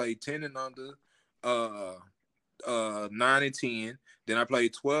 Then I played 10 and under, 9 and 10. Then I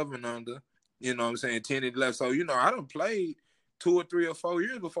played 12 and under. You know what I'm saying? 10 and 11. So, you know, I done played 2 or 3 or 4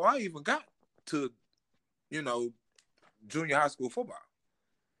 years before I even got to, you know, junior high school football.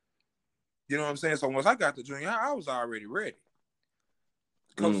 You know what I'm saying? So once I got to junior high, I was already ready.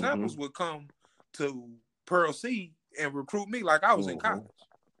 Coach Samples would come to Pearl C and recruit me like I was in college.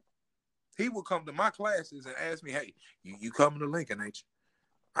 He would come to my classes and ask me, "Hey, you coming to Lincoln, ain't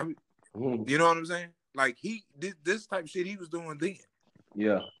you?" You know what I'm saying? Like, he did this type of shit he was doing then.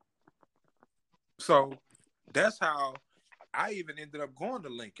 Yeah. So that's how I even ended up going to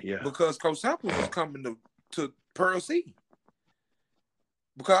Lincoln. Yeah. Because Coach Samples was coming to Pearl C.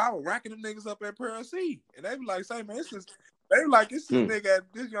 Because I was racking them niggas up at Pearl C. And they be like, "Say, man, They were like, this young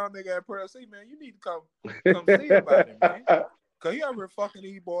nigga at Pearl C, man. You need to come see about it, man. Cause he over fucking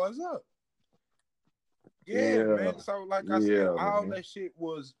these boys up. Yeah, man. So like I said, all that shit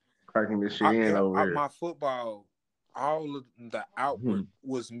was cracking this shit in over here. My football, all of the outward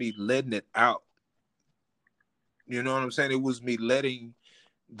was me letting it out. You know what I'm saying? It was me letting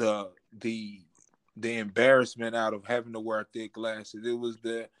the embarrassment out of having to wear thick glasses. It was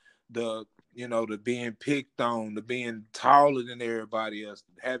the being picked on, the being taller than everybody else,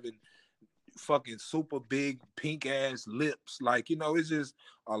 having fucking super big pink ass lips. Like, it's just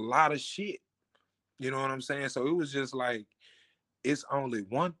a lot of shit. You know what I'm saying? So it was just like, it's only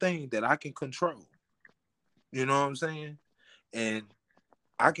one thing that I can control. You know what I'm saying? And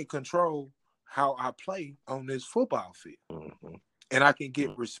I can control how I play on this football field. Mm-hmm. And I can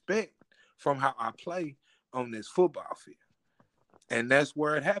get respect from how I play on this football field. And that's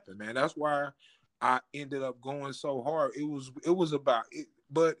where it happened, man. That's why I ended up going so hard. It was about it,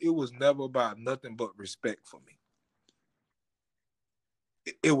 but it was never about nothing but respect for me.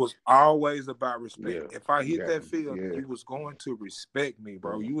 It was always about respect. Yeah, if I hit that field, you was going to respect me,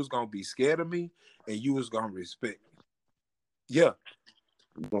 bro. You was going to be scared of me, and you was going to respect me. Yeah.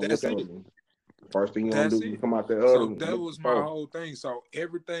 That's it. First thing you gonna do is come out there. So that was my whole thing. So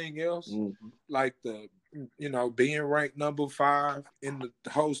everything else, like being ranked number 5 in the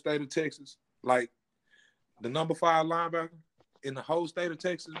whole state of Texas, like the number 5 linebacker in the whole state of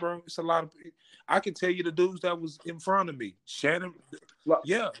Texas, bro. It's a lot of people. I can tell you the dudes that was in front of me. Shannon,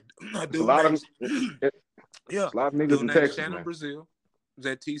 yeah, a lot of niggas in Texas. Shannon Brazil was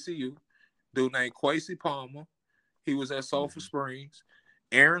at TCU. Dude named Kwesi Palmer, he was at Sulphur Springs.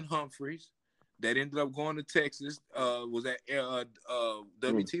 Aaron Humphreys, that ended up going to Texas, was at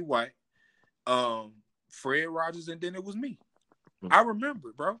WT White. Fred Rogers, and then it was me. I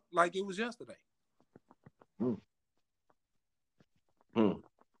remember, bro, like it was yesterday.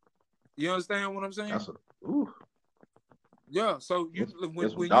 You understand what I'm saying? Yeah, so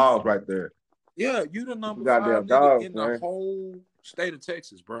when dogs right there. Yeah, you the number 5 nigga dogs, in the whole state of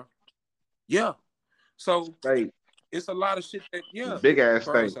Texas, bro. Yeah. So it's a lot of shit that big ass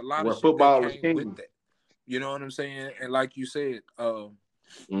thing. It's a lot of shit that came with that. You know what I'm saying? And like you said,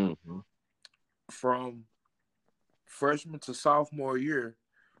 from freshman to sophomore year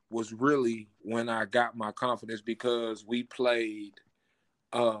was really when I got my confidence, because we played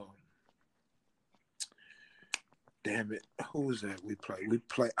damn it, who was that we played?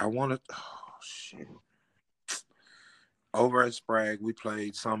 Over at Sprague, we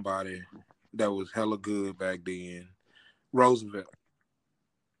played somebody that was hella good back then. Roosevelt.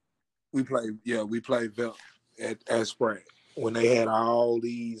 We played Velt at Sprague when they had all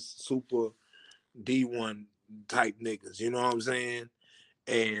these super D1 type niggas, you know what I'm saying?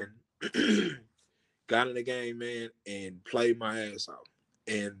 And got in the game, man, and played my ass off.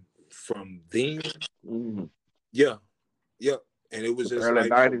 And from then, and it was just early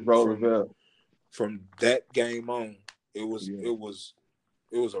like 90s Roosevelt. From that game on, it was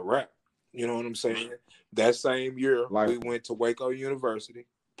a wrap. You know what I'm saying? That same year, we went to Waco University,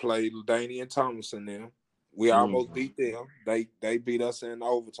 played Danny and Thomas and them. We almost beat them. They beat us in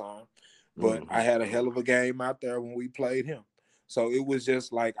overtime. But I had a hell of a game out there when we played him. So it was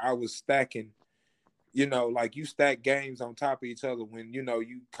just like I was stacking, like you stack games on top of each other when,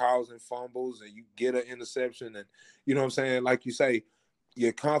 you causing fumbles and you get an interception and, you know what I'm saying? Like you say,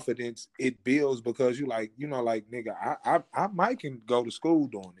 your confidence, it builds because you like, nigga, I might can go to school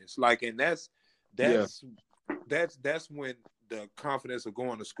doing this. Like, and that's when the confidence of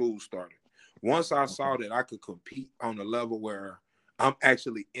going to school started. Once I saw that I could compete on a level where I'm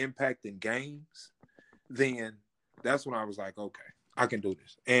actually impacting games, then that's when I was like, okay, I can do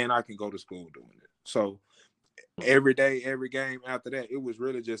this. And I can go to school doing it. So every day, every game after that, it was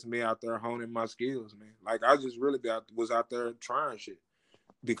really just me out there honing my skills, man. Like I just really was out there trying shit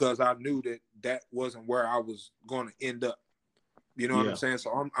because I knew that wasn't where I was going to end up. You know what I'm saying?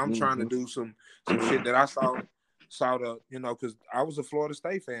 So I'm trying to do some shit that I saw because I was a Florida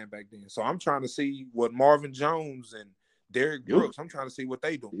State fan back then. So I'm trying to see what Marvin Jones and Derrick Brooks, I'm trying to see what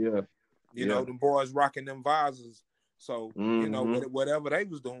they doing. Yeah. You know, them boys rocking them visors. So, whatever they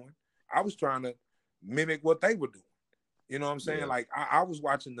was doing, I was trying to mimic what they were doing. You know what I'm saying? Yeah. Like I was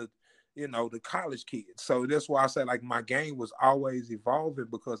watching the college kids. So that's why I say like my game was always evolving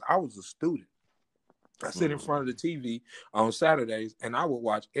because I was a student. I sit in front of the TV on Saturdays and I would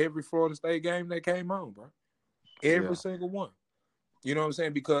watch every Florida State game that came on, bro. Every single one. You know what I'm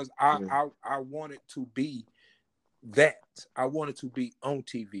saying? Because I wanted to be that. I wanted to be on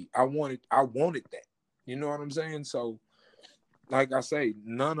TV. I wanted that. You know what I'm saying? So, like I say,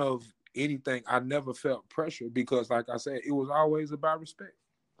 none of anything. I never felt pressure because, like I said, it was always about respect.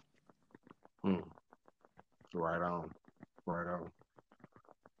 Mm. Right on. Right on.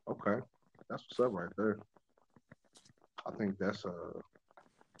 Okay. That's what's up right there. I think that's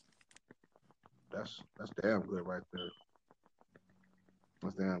damn good right there.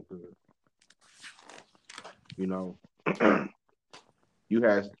 That's damn good. You know, you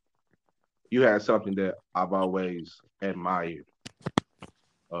had you had something that I've always admired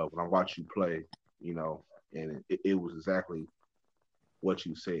when I watch you play, you know, and it was exactly what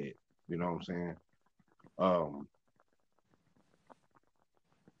you said. You know what I'm saying? Um,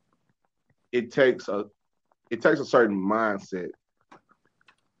 it takes a it takes a certain mindset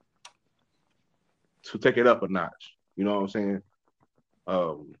to take it up a notch. You know what I'm saying?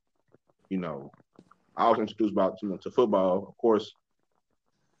 Um, you know, I was introduced about to football, of course,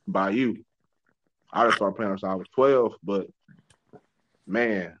 by you. I just started playing since I was 12, but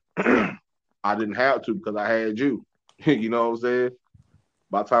man, I didn't have to because I had you. You know what I'm saying?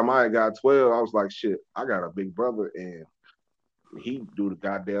 By the time I got 12, I was like, shit, I got a big brother and he do the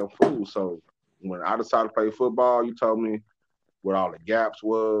goddamn fool. So when I decided to play football, you told me what all the gaps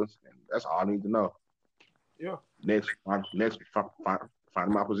was, and that's all I need to know. Yeah.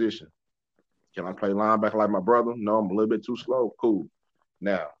 Find my position. Can I play linebacker like my brother? No, I'm a little bit too slow. Cool.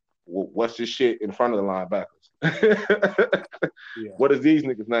 Now, what's this shit in front of the linebackers? Yeah. What is these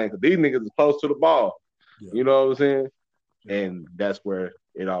niggas' name? Because these niggas is close to the ball. Yeah. You know what I'm saying? Yeah. And that's where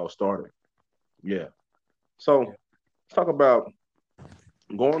it all started. Yeah. So Yeah. let's talk about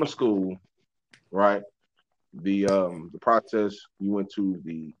going to school, right? The process you went to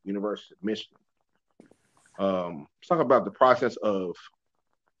the University of Michigan. Let's talk about the process of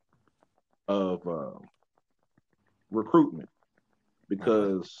recruitment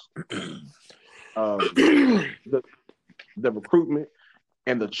because the the recruitment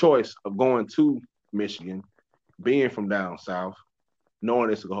and the choice of going to Michigan, being from down south,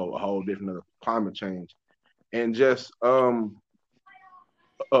 knowing it's a whole different climate change, and just um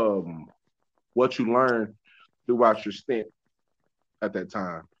what you learned throughout your stint at that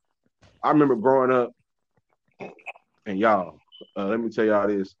time. I remember growing up, and y'all, let me tell y'all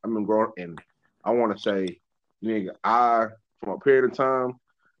this. I remember growing, and I want to say, nigga, from a period of time,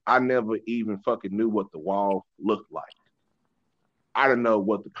 I never even fucking knew what the wall looked like. I didn't know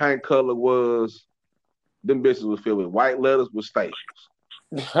what the paint color was. Them bitches was filled with white letters with staples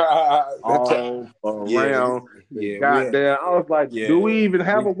all Yeah, around the yeah, we had, goddamn. I was like, do yeah, we even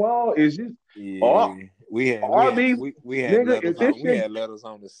have we, a wall? Is this are yeah, are these we had nigga? Is letters this on, we shit? had letters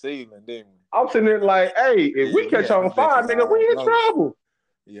on the ceiling, didn't I'm sitting there like, hey, we? if Yeah, we we catch had on them fire, bitches nigga, we all in close. trouble.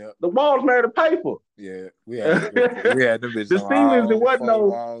 Yeah, The walls made of paper. yeah, we had them bitches The on ceilings, it all wasn't four no,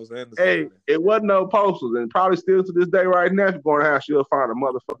 walls and the hey, ceiling. it wasn't no posters, and probably still to this day right now, if you're going to house, you'll find a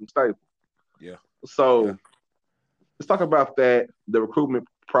motherfucking staple. Yeah, yeah. So let's talk about that, the recruitment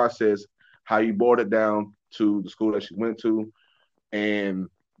process, how you boarded down to the school that you went to, and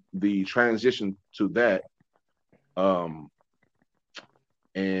the transition to that, um,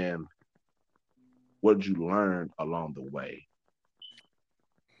 and what did you learn along the way?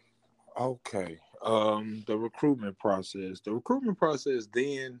 Okay. The recruitment process. The recruitment process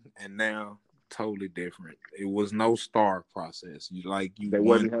then and now totally different. It was no star process. You They one,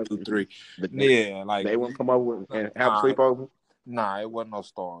 wasn't have, two, three. they, Yeah, they wouldn't come over and have a nah, sleepover. nah, it wasn't no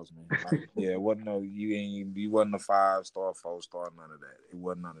stars, man. Like, yeah, it wasn't no you wasn't a 5-star, 4-star, none of that. It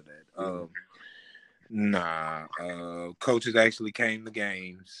wasn't none of that. Nah, coaches actually came to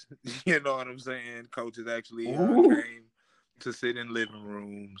games. You know what I'm saying? Coaches actually Ooh. came to sit in living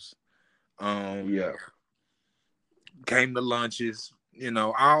rooms. Um, Yeah. came to lunches.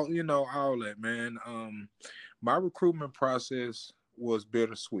 All that, man. My recruitment process was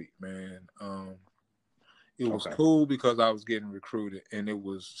bittersweet, man. It was Okay. cool because I was getting recruited, and it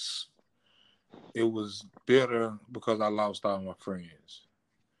was bitter because I lost all my friends.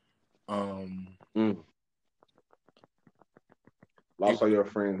 Mm. It Lost all your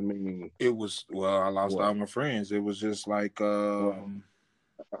friends, meaning it was well, I lost what? all my friends. It was just like Well,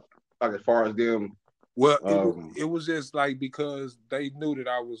 like as far as them, well, um, it was just like because they knew that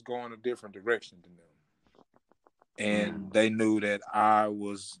I was going a different direction than them. And they knew that I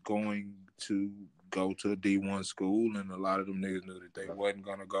was going to go to a D1 school, and a lot of them niggas knew that they wasn't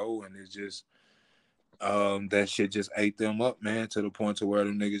gonna go, and it's just that shit just ate them up, man, to the point to where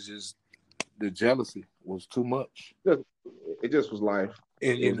them niggas just the jealousy was too much. it just was life.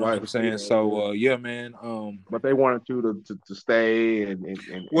 And It you was know what life, I'm you saying? know. So yeah, man. But they wanted you to stay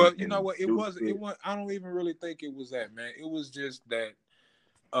Well, you know and what? It do wasn't. the It shit. was. I don't even really think it was that, man. It was just that.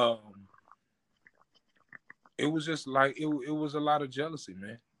 Um, it was just like it was a lot of jealousy,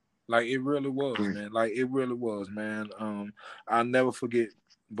 man. Like it really was, man. Like it really was, man. I'll never forget.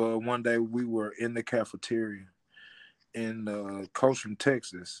 But one day we were in the cafeteria, and coach from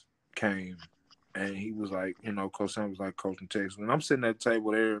Texas came, and he was like, Coach Sam was like, Coach from Texas, and I'm sitting at the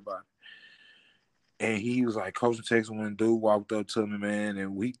table with everybody. And he was like, Coach of Texas, when dude walked up to me, man,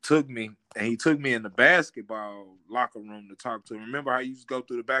 and he took me in the basketball locker room to talk to him. Remember how you used to go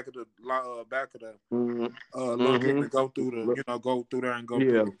through the back of the little gate to go through go through there and go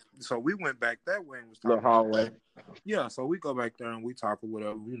through. So we went back that way and was talking. The hallway. Yeah, so we go back there and we talk or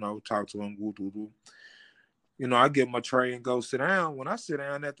whatever, talk to him. I get my tray and go sit down. When I sit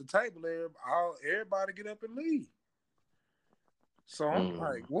down at the table, everybody get up and leave. So I'm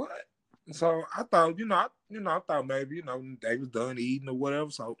like, what? So I thought, I thought maybe, they was done eating or whatever.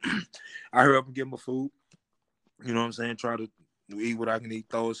 So I hurry up and get my food. You know what I'm saying? Try to eat what I can eat,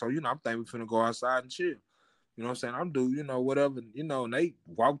 throw it. So, I'm thinking we finna go outside and chill. You know what I'm saying? I'm do, whatever, and they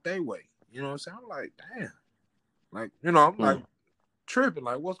walk their way. You know what I'm saying? I'm like, damn. Like, I'm like tripping,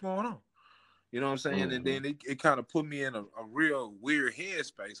 like, what's going on? You know what I'm saying? And then it kind of put me in a real weird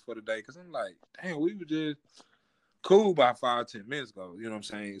headspace for the day because I'm like, damn, we were just cool by 5-10 minutes ago. You know what I'm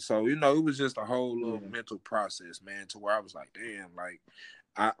saying? So, it was just a whole little mental process, man, to where I was like, damn,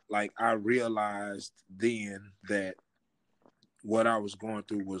 I realized then that what I was going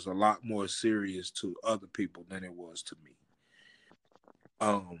through was a lot more serious to other people than it was to me.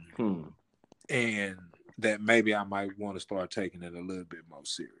 And that maybe I might want to start taking it a little bit more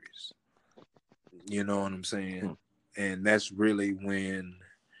serious. You know what I'm saying? And that's really when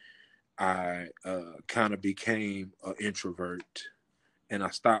I kind of became an introvert and I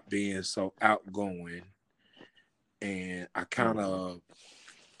stopped being so outgoing and I kind of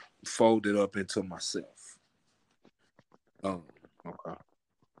folded up into myself.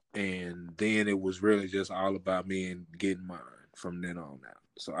 And then it was really just all about me and getting mine from then on out.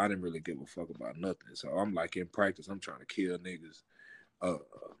 So I didn't really give a fuck about nothing. So I'm like in practice, I'm trying to kill niggas.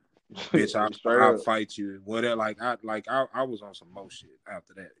 Bitch, I'll fight you. Whatever. I was on some more shit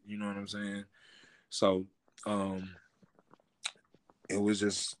after that. You know what I'm saying? So it was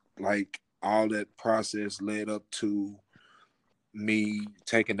just like all that process led up to me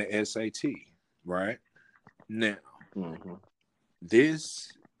taking the SAT, right? Now,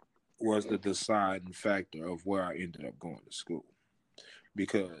 this was the deciding factor of where I ended up going to school.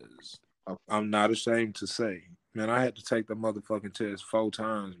 Because I'm not ashamed to say, man, I had to take the motherfucking test 4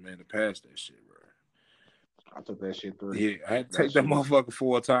 times, man, to pass that shit, bro. I took that shit 3. Yeah, I had to take that motherfucker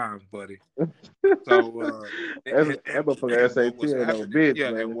 4 times, buddy. So that motherfucker SAT ain't no bitch,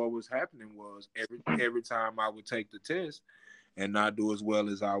 man. And what was happening was every time I would take the test and not do as well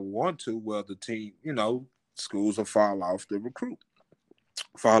as I want to, well, the team, schools will fall off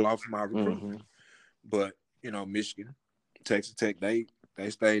my recruit. But Michigan, Texas Tech, they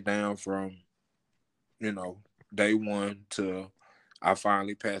stayed down from day one to I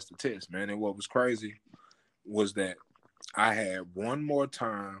finally passed the test, man. And what was crazy was that I had one more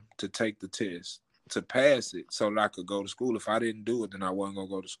time to take the test to pass it so that I could go to school. If I didn't do it, then I wasn't gonna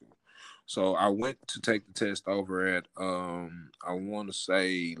go to school. So I went to take the test over at I want to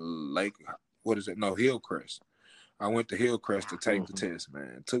say Hillcrest. I went to Hillcrest to take the test,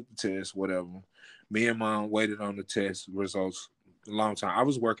 man. Took the test, whatever. Me and Mom waited on the test results a long time. I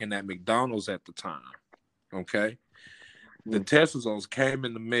was working at McDonald's at the time. Okay. The test results came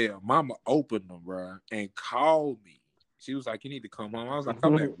in the mail. Mama opened them, bro, and called me. She was like, "You need to come home." I was like,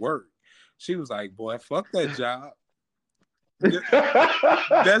 "I'm at work." She was like, "Boy, fuck that job."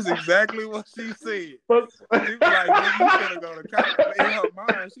 That's exactly what she said. She was like, "Nigga, you finna go to college." In her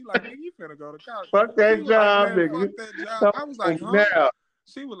mind, she like, "Nigga, you finna go to college." Fuck that job, like, nigga. Fuck that job. I was like, "Huh?" Now.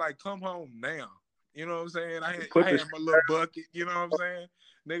 She was like, "Come home now." You know what I'm saying? I had my little bucket. You know what I'm saying?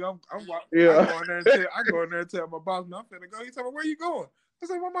 Nigga, I go in there and tell my boss, "I'm finna go." He told me, "Where you going?" I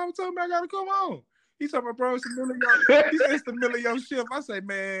said, "My mama told me I gotta come home." He told me, "Bro, it's the middle of your shift." I say,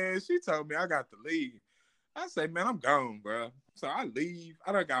 "Man, she told me I got to leave." I say, "Man, I'm gone, bro." So I leave.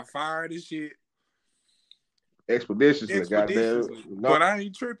 I done got fired and shit. Expeditiously. But I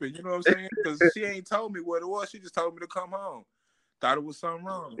ain't tripping, you know what I'm saying? Because she ain't told me what it was. She just told me to come home. Thought it was something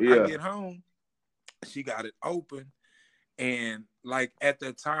wrong. I get home. She got it open. And like at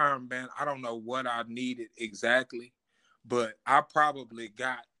that time, man, I don't know what I needed exactly, but I probably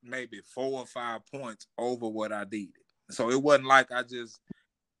got maybe 4 or 5 points over what I needed. So it wasn't like I just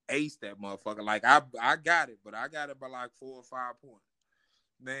aced that motherfucker. Like I got it, but I got it by like 4 or 5 points.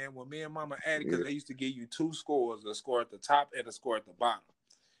 Man, when me and Mama added, because they used to give you 2 scores, a score at the top and a score at the bottom.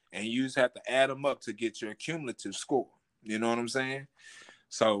 And you just have to add them up to get your cumulative score. You know what I'm saying?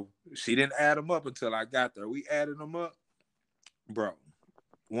 So she didn't add them up until I got there. We added them up. Bro,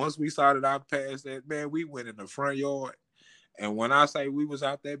 once we started out past that, man, we went in the front yard. And when I say we was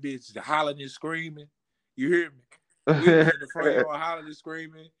out that bitch hollering and screaming, you hear me? We was in the front yard hollering and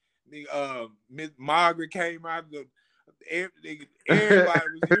screaming. Miss Margaret came out. Everybody was,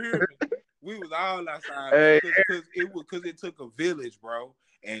 you hear me? We was all outside because it took a village, bro.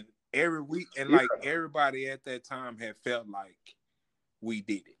 And every week, and like everybody at that time had felt like we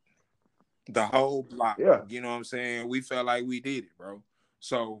did it. The whole block, you know what I'm saying? We felt like we did it, bro.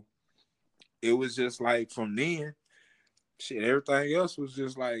 So it was just like from then, shit, everything else was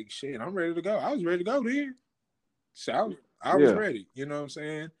just like, shit, I'm ready to go. I was ready to go then. So I was ready, you know what I'm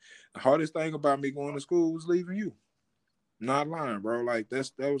saying? The hardest thing about me going to school was leaving you. Not lying, bro. Like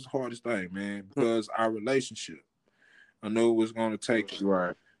that was the hardest thing, man, because our relationship, I knew it was going to take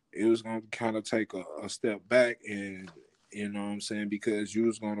it was going to kind of take a step back, and you know what I'm saying, because you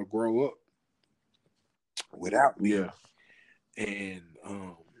was going to grow up without me, and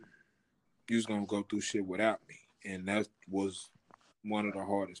you was going to go through shit without me, and that was one of the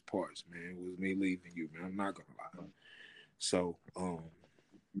hardest parts, man, was me leaving you, man. I'm not gonna lie. So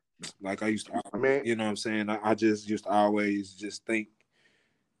like I used to, you know what I'm saying, I just used to always just think,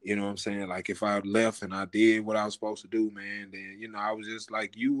 you know what I'm saying, like if I left and I did what I was supposed to do, man, then, you know, I was just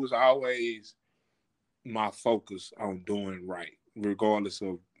like, you was always my focus on doing right, regardless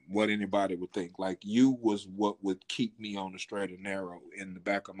of what anybody would think. Like, you was what would keep me on the straight and narrow in the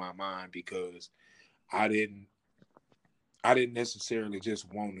back of my mind, because I didn't necessarily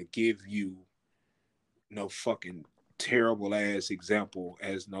just want to give you no fucking terrible ass example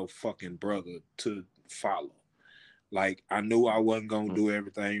as no fucking brother to follow. Like, I knew I wasn't gonna do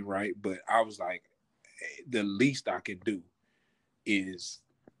everything right, but I was like, the least I can do is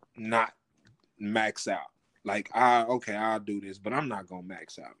not max out. Like, I'll do this, but I'm not gonna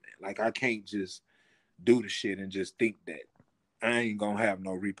max out, man. Like, I can't just do the shit and just think that I ain't gonna have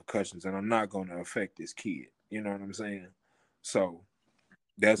no repercussions and I'm not gonna affect this kid. You know what I'm saying? So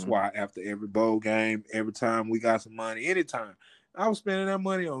that's why after every bowl game, every time we got some money, anytime, I was spending that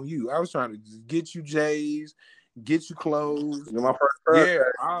money on you. I was trying to get you J's, get you clothes. My first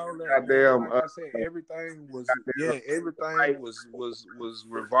all that. Goddamn, like I said, everything was was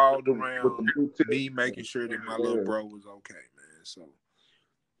revolved around me making sure that my little bro was okay, man. So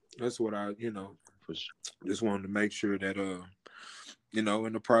that's what I, you know, just wanted to make sure that you know,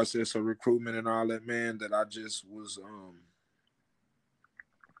 in the process of recruitment and all that, man, that I just was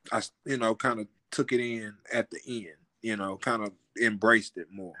I, you know, kind of took it in at the end, you know, kind of embraced it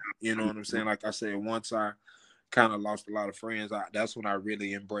more. You know what I'm saying? Like I said, once I kind of lost a lot of friends, that's when I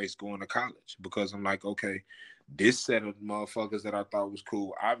really embraced going to college, because I'm like, okay, this set of motherfuckers that I thought was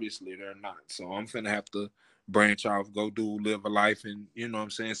cool, obviously they're not. So I'm finna have to branch off, live a life, and, you know what I'm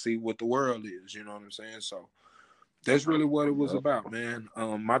saying, see what the world is, you know what I'm saying? So that's really what it was about, man.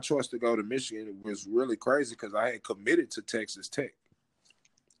 My choice to go to Michigan was really crazy because I had committed to Texas Tech.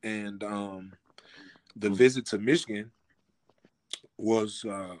 And the visit to Michigan was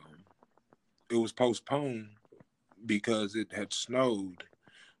it was postponed because it had snowed.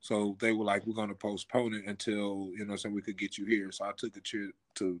 So they were like, we're going to postpone it until, you know, so we could get you here. So I took a trip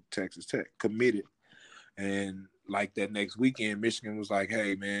to Texas Tech, committed. And like that next weekend, Michigan was like,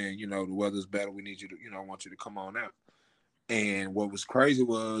 hey, man, you know, the weather's better. We need you to, you know, I want you to come on out. And what was crazy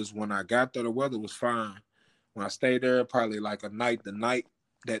was when I got there, the weather was fine. When I stayed there, probably like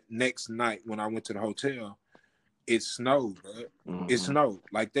that next night when I went to the hotel, it snowed, bro. It snowed.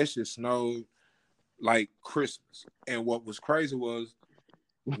 Like, that shit snowed like Christmas. And what was crazy was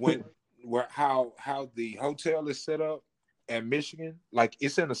how the hotel is set up at Michigan, like,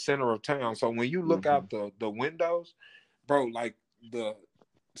 it's in the center of town. So when you look out the windows, bro, like, the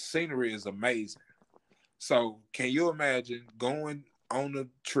scenery is amazing. So can you imagine going on a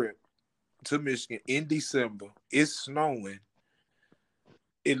trip to Michigan in December? It's snowing.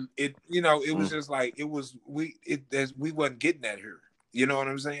 It you know, it was just like, we wasn't getting that here. You know what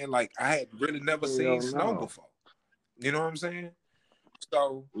I'm saying? Like, I had really never seen snow before. You know what I'm saying?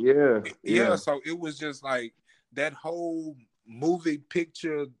 So so it was just like that whole movie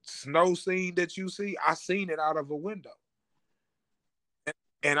picture snow scene that you see, I seen it out of a window.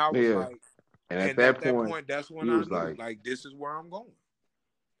 And I was like, and at that point, that's when I knew, like, this is where I'm going.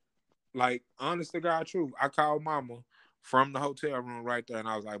 Like, honest to God truth, I called Mama from the hotel room right there, and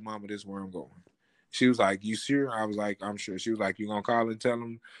I was like, Mama, this is where I'm going. She was like, you sure? I was like, I'm sure. She was like, you gonna call and tell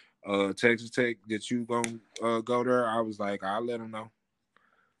them Texas Tech that you gonna go there? I was like, I'll let them know.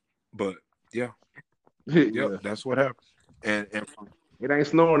 But yeah, that's what happened. And it ain't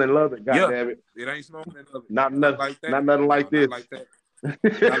snowing in Lubbock, goddammit. It ain't snowing in Lubbock. Not nothing like that. Not nothing like this. Not like that.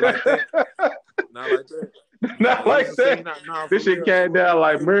 Not like that. Not like that. Not It like was a scene that. out. This shit came down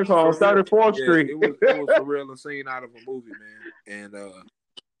like Miracle on 34th Street. It was for real a scene out of a movie, man. And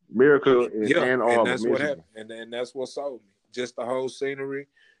Miracle in Ann and Arbor, that's what Michigan. happened. And that's what sold me. Just the whole scenery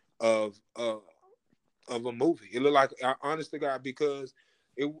of a movie. It looked like, honest to God, because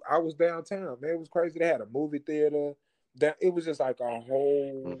I was downtown, man. It was crazy. They had a movie theater. That it was just like a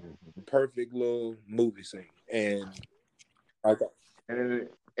whole perfect little movie scene. And like, and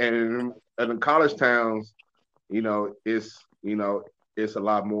in college towns, it's a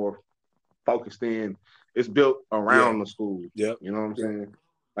lot more focused in. It's built around the school. Yep. You know what I'm saying?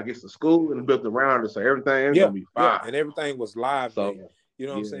 Like it's the school and built around it, so everything is gonna be fine. Yeah. And everything was live. So, you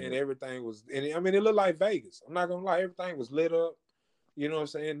know what I'm saying? Everything was, and I mean, it looked like Vegas. I'm not gonna lie, everything was lit up. You know what I'm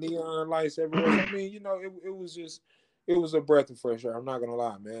saying? Neon lights everywhere. I mean, it was just, it was a breath of fresh air. I'm not gonna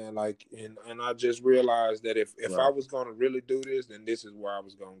lie, man. Like, and I just realized that if I was gonna really do this, then this is where I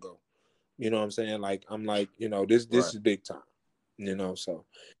was gonna go. You know what I'm saying? Like, I'm like, this is big time. So,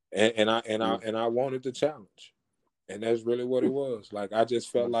 and I wanted the challenge, and that's really what it was. Like, I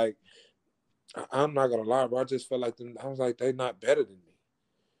just felt like, I'm not gonna lie, bro. I just felt like I was like, they're not better than me.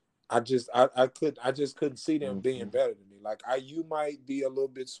 I just couldn't see them being better than me. Like, you might be a little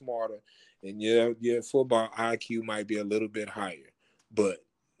bit smarter, and your football IQ might be a little bit higher, but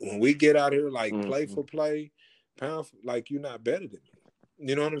when we get out here, like play for play, pound for, like, you're not better than me.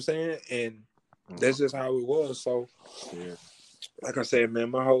 You know what I'm saying? And that's just how it was. So, like I said,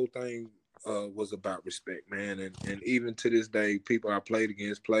 man, my whole thing was about respect, man, and even to this day, people I played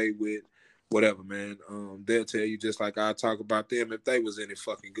against, played with, whatever, man. They'll tell you, just like I talk about them, if they was any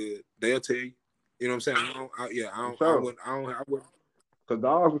fucking good, they'll tell you. You know what I'm saying? I wouldn't. Cause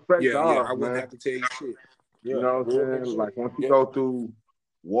dogs respect dogs, I wouldn't man. have to tell you shit. Yeah, you know what I'm saying? Like once you go through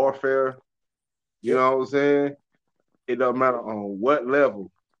warfare, you know what I'm saying? It doesn't matter on what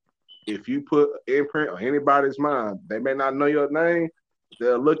level. If you put imprint on anybody's mind, they may not know your name.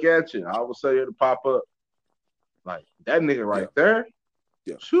 They'll look at you. All of a sudden it'll pop up. Like that nigga right there.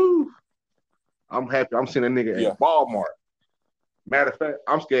 Yeah. Shoo. I'm happy. I'm seeing a nigga at Walmart. Matter of fact,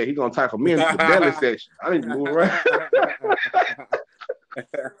 I'm scared he's gonna tackle me into the deli section. I need to move around.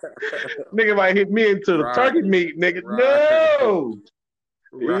 Nigga might hit me into the turkey meat, nigga. No.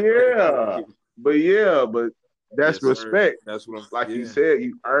 But that's respect. That's what I'm like you said,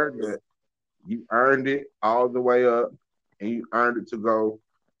 you earned it. You earned it all the way up, and you earned it to go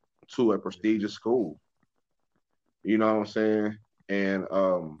to a prestigious school. You know what I'm saying? And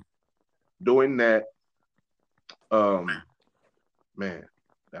doing that, man,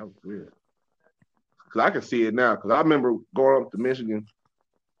 that was weird. Cause I can see it now. Cause I remember going up to Michigan,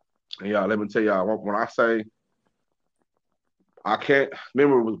 and y'all, let me tell y'all, when I say I can't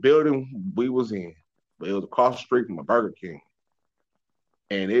remember it was building we was in, but it was across the street from a Burger King,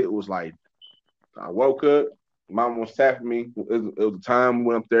 and it was like I woke up, mom was tapping me. It was the time we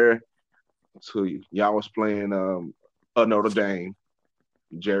went up there to y'all was playing Notre Dame,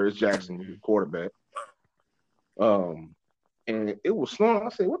 Jarris Jackson, quarterback. And it was snowing. I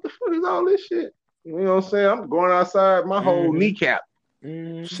said, what the fuck is all this shit? You know what I'm saying? I'm going outside, my whole kneecap,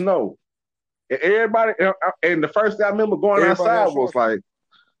 snow. And everybody, and the first thing I remember going outside was like,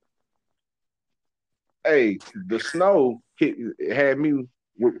 hey, the snow had me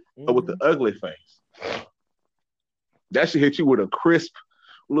with the ugly face. That shit hit you with a crisp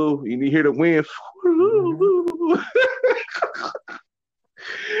little, you hear the wind.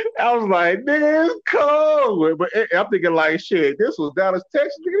 I was like, nigga, it's cold. But I'm thinking like, shit, this was Dallas,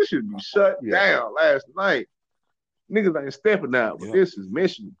 Texas. Nigga, this should be shut down last night. Niggas ain't stepping out, but this is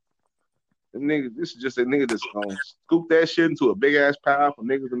Michigan. And niggas, this is just a nigga that's gonna scoop that shit into a big ass pile for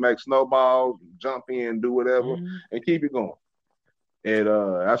niggas to make snowballs, and jump in, do whatever, and keep it going. And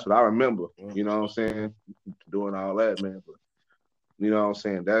that's what I remember. You know what I'm saying? Doing all that, man. But you know what I'm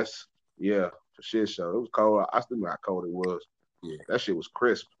saying? That's for shit show. It was cold. I still know how cold it was. Yeah, that shit was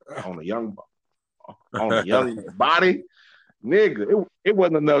crisp on the young body. Nigga, it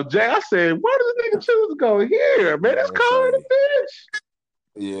wasn't enough Jack. I said, why does the nigga choose to go here, man? It's cold, bitch.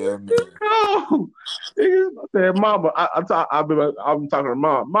 Yeah, man. It's cold. I said, Mama, I'm talking to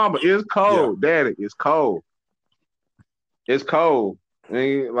Mom. Mama, it's cold. Yeah. Daddy, it's cold. It's cold.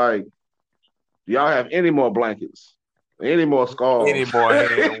 And like, do y'all have any more blankets? Any more scarves? Any more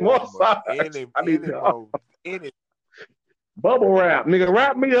any bubble wrap, nigga,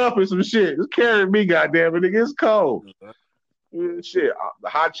 wrap me up in some shit. Just carry me, goddamn it, nigga. It's cold. Shit, the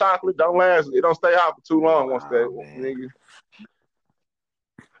hot chocolate don't last. It don't stay hot for too long once nigga.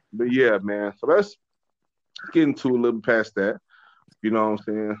 But yeah, man. So let's get into a little past that. You know what I'm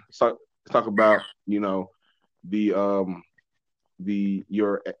saying? Let's talk about, the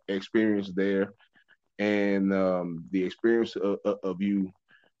your experience there, and the experience of you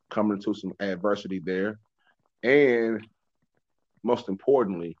coming into some adversity there, and most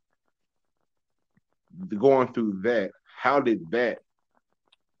importantly, going through that. How did that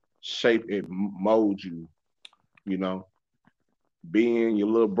shape and mold you? You know, being your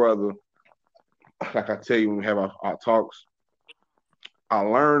little brother, like I tell you when we have our talks, I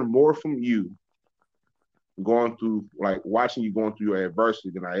learned more from you going through, like watching you going through your adversity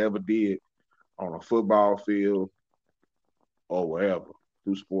than I ever did on a football field or wherever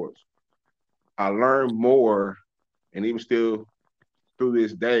through sports. I learned more, and even still through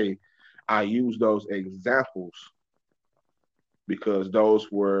this day, I use those examples because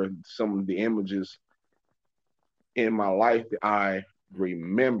those were some of the images in my life that I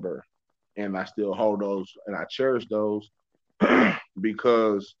remember, and I still hold those and I cherish those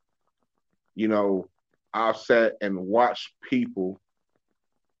because you know I've sat and watched people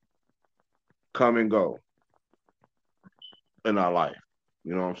come and go in our life.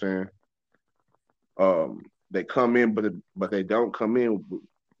 You know what I'm saying? They come in, but they don't come in with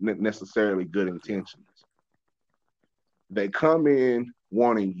necessarily good intentions. They come in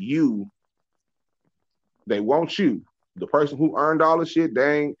wanting you. They want you, the person who earned all the shit.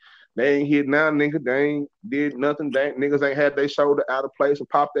 They ain't hit now, nigga. They ain't did nothing. Niggas ain't had their shoulder out of place and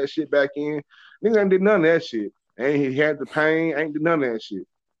popped that shit back in. Niggas ain't did none of that shit. Ain't he had the pain? Ain't did none of that shit.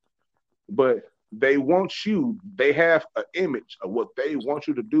 But they want you. They have an image of what they want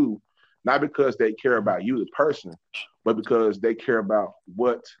you to do, not because they care about you, the person, but because they care about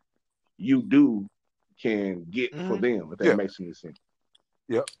what you do can get for them. If that makes any sense.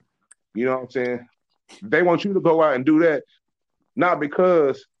 Yep. You know what I'm saying? They want you to go out and do that, not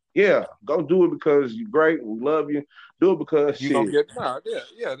because, yeah, go do it because you're great, we love you. Do it because you shit. Gonna get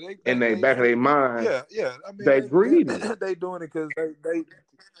yeah. In the back of their mind, yeah. I mean, they greedy. They doing it because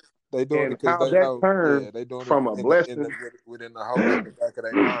they doing And it because how they that know. turned Yeah, they doing from it a blessing. within the hopes in the back of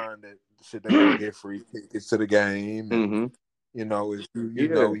their mind that shit they gonna get free tickets to the game, and you know if you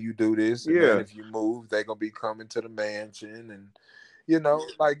know you do this, and then if you move, they gonna be coming to the mansion, and you know,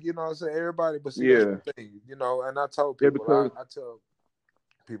 like you know, what I'm saying everybody. But see, that's the thing, you know. And I told people, I tell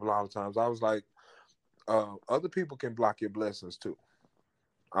people all the times, I was like, other people can block your blessings too.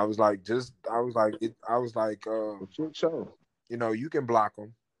 I was like, you know, you can block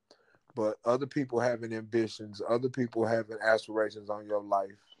them, but other people having ambitions, other people having aspirations on your life,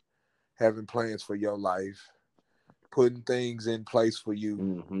 having plans for your life, putting things in place for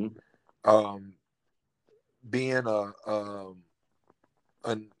you, being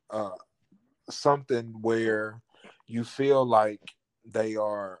something where you feel like they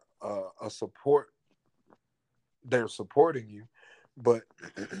are a support. They're supporting you, but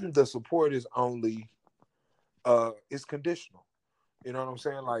the support is only it's conditional. You know what I'm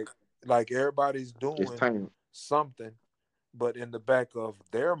saying? Like everybody's doing something, but in the back of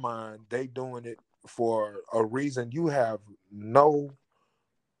their mind, they doing it for a reason you have no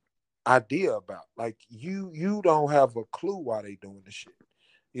idea about. Like you don't have a clue why they doing the shit.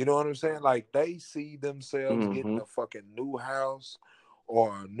 You know what I'm saying? Like they see themselves getting a fucking new house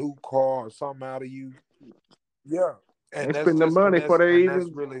or a new car or something out of you. Yeah. And that's spend just the money for they even.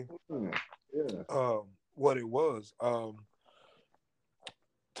 That's really what it was.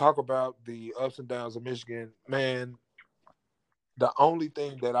 Talk about the ups and downs of Michigan, man. The only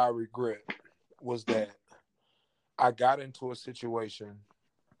thing that I regret was that I got into a situation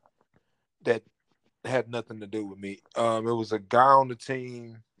that had nothing to do with me. It was a guy on the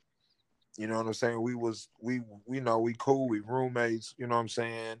team. You know what I'm saying? We know we cool, we roommates. You know what I'm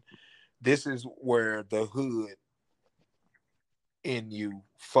saying? This is where the hood in you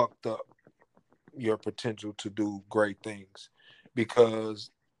fucked up your potential to do great things, because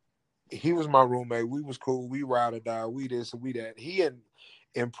he was my roommate. We was cool. We ride or die. We this and we that. He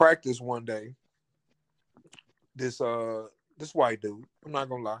in practice one day, this white dude, I'm not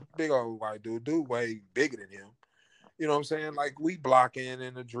gonna lie, big old white dude way bigger than him. You know what I'm saying? Like we blocking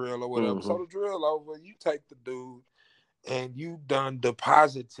in the drill or whatever. So the drill over, you take the dude and you done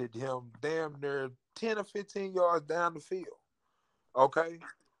deposited him damn near 10 or 15 yards down the field. Okay?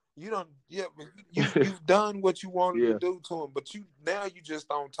 You've done what you wanted to do to him, but you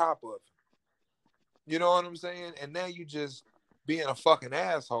just on top of him. You know what I'm saying? And now you just being a fucking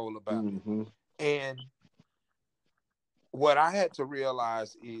asshole about it. And what I had to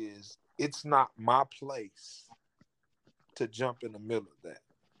realize is it's not my place to jump in the middle of that,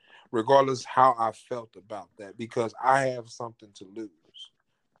 regardless how I felt about that, because I have something to lose.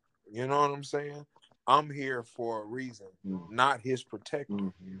 You know what I'm saying? I'm here for a reason, not his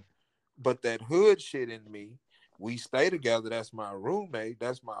protector. But that hood shit in me We stay together. That's my roommate.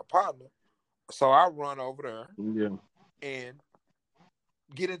 That's my partner. So I run over there Yeah. and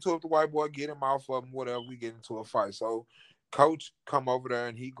get into it with the white boy, get him off of him, whatever. We get into a fight. So coach come over there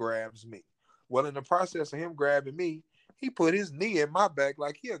and he grabs me. Well, in the process of him grabbing me, he put his knee in my back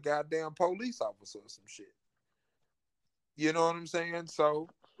like he a goddamn police officer or some shit. You know what I'm saying? So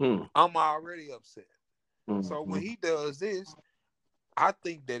I'm already upset. So when he does this, I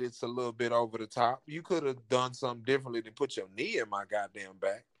think that it's a little bit over the top. You could have done something differently than put your knee in my goddamn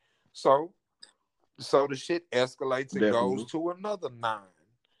back. So the shit escalates and goes to another 9.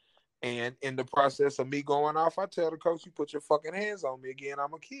 And in the process of me going off, I tell the coach, you put your fucking hands on me again, I'm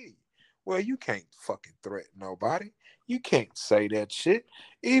going to kill you. Well, you can't fucking threaten nobody. You can't say that shit.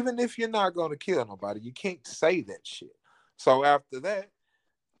 Even if you're not going to kill nobody, you can't say that shit. So after that,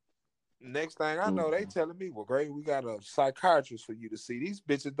 next thing I know, they telling me, well, great, we got a psychiatrist for you to see. These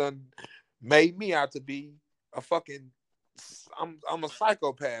bitches done made me out to be a fucking, I'm a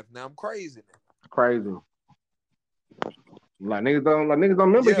psychopath now. I'm crazy now. Crazy. Like niggas don't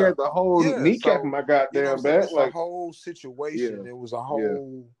remember he had the whole kneecap in my goddamn back. It's a whole situation. It was a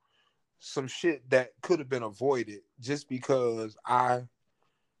whole some shit that could have been avoided just because I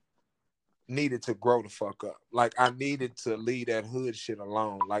needed to grow the fuck up. Like I needed to leave that hood shit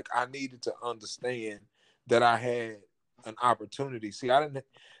alone. Like I needed to understand that I had an opportunity. See,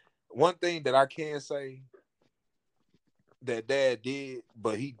 one thing that I can say that dad did,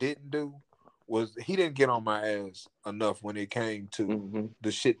 but he didn't do, was he didn't get on my ass enough when it came to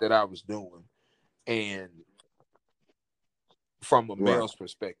the shit that I was doing. And from a male's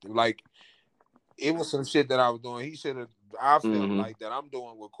perspective, like it was some shit that I was doing. He should have, I felt like that I'm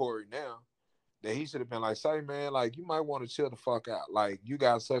doing with Corey now, that he should have been like, say, man, like you might want to chill the fuck out. Like you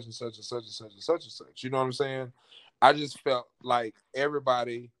got such and such and such and such and such and such. You know what I'm saying? I just felt like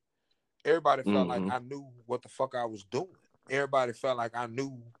everybody felt like I knew what the fuck I was doing. Everybody felt like I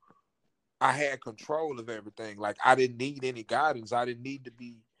knew I had control of everything. Like I didn't need any guidance. I didn't need to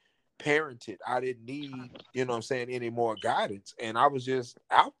be parented. I didn't need, you know what I'm saying, any more guidance. And I was just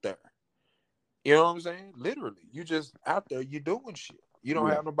out there. You know what I'm saying? Literally. You just out there, you doing shit. You don't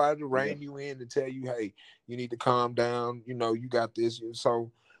have nobody to rein you in and tell you, hey, you need to calm down. You know, you got this.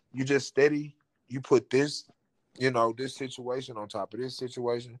 So you just steady. You put this, you know, this situation on top of this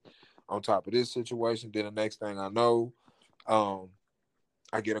situation, on top of this situation. Then the next thing I know,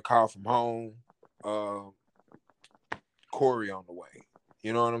 I get a call from home, Corey on the way.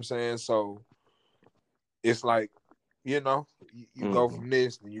 You know what I'm saying? So it's like, you know, you go from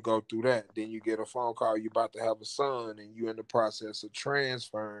this and you go through that. Then you get a phone call, you about to have a son and you in the process of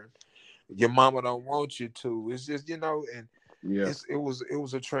transferring. Your mama don't want you to. It's just, you know, and it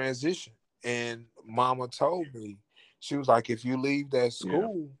was a transition. And mama told me, she was like, if you leave that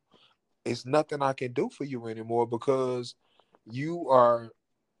school, it's nothing I can do for you anymore because you are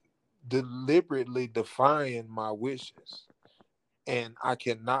deliberately defying my wishes. And I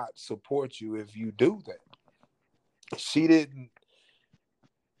cannot support you if you do that. She didn't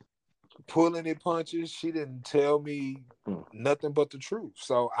pull any punches. She didn't tell me nothing but the truth.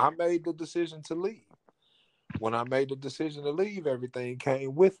 So I made the decision to leave. When I made the decision to leave, everything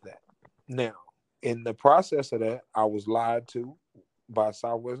came with that. Now, in the process of that, I was lied to by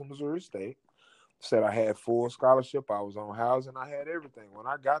Southwest Missouri State. Said I had full scholarship. I was on housing. I had everything. When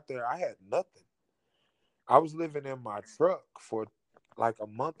I got there, I had nothing. I was living in my truck for like a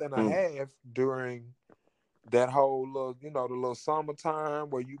month and a half during that whole little, you know, the little summertime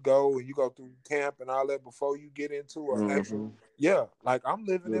where you go through camp and all that before you get into an actual, like I'm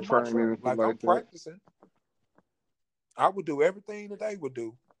living in my truck, like I'm practicing. I would do everything that they would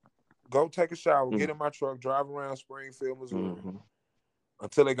do. Go take a shower, get in my truck, drive around Springfield, Missouri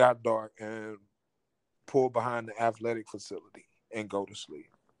until it got dark and pull behind the athletic facility and go to sleep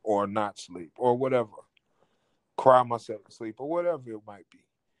or not sleep or whatever. Cry myself to sleep or whatever it might be.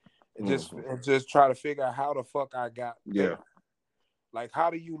 And just try to figure out how the fuck I got there. Like,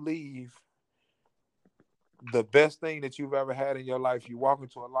 how do you leave the best thing that you've ever had in your life? You walk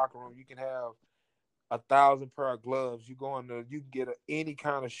into a locker room, you can have 1,000 pair of gloves. You go in there, you can get any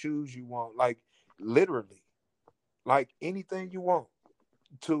kind of shoes you want. Like, literally. Like, anything you want,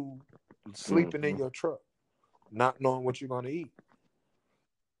 to sleeping in your truck, not knowing what you're going to eat.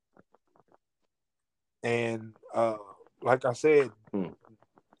 And like I said,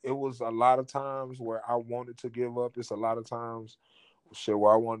 it was a lot of times where I wanted to give up. It's a lot of times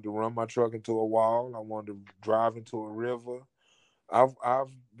where I wanted to run my truck into a wall. I wanted to drive into a river. I've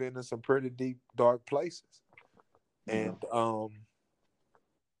been in some pretty deep, dark places. And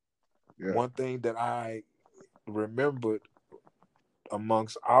one thing that I remembered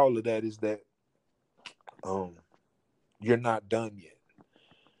amongst all of that is that you're not done yet.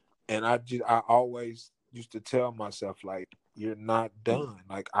 And I always used to tell myself, like, you're not done.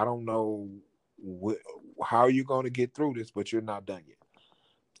 Like, I don't know how you're going to get through this, but you're not done yet.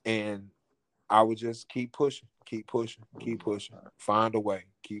 And I would just keep pushing, find a way,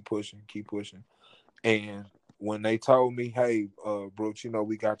 keep pushing. And when they told me, hey, Brooks,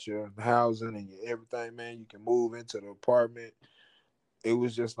 we got your housing and your everything, man, you can move into the apartment. It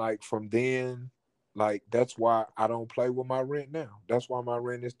was just like from then, like, that's why I don't play with my rent now. That's why my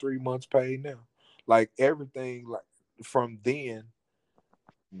rent is 3 months paid now. Like, everything, like, from then.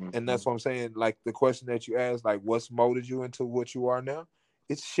 And that's what I'm saying. Like, the question that you asked, like, what's molded you into what you are now?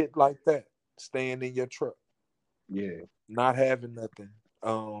 It's shit like that. Staying in your truck. Yeah. Not having nothing.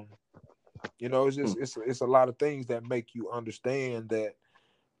 It's just it's a lot of things that make you understand that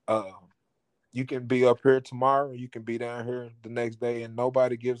you can be up here tomorrow, you can be down here the next day, and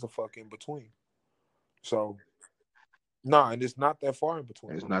nobody gives a fuck in between. So and it's not that far in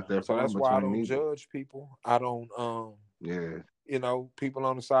between. It's not that so far that's in why I between don't either. judge people. I don't people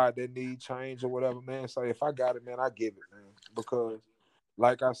on the side that need change or whatever, man. So if I got it, man, I give it, man. Because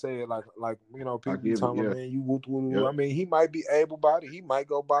like I said, like people be telling me, man, you woo woo. I mean, he might be able bodied, he might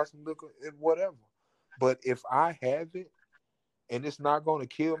go buy some liquor and whatever. But if I have it and it's not gonna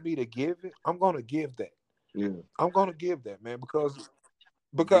kill me to give it, I'm gonna give that. Yeah. I'm gonna give that, man, because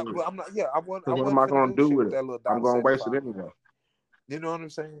well, I'm not. Yeah, I what wasn't am I finna gonna do do shit with with it? that little I'm gonna waste it $75. anyway. You know what I'm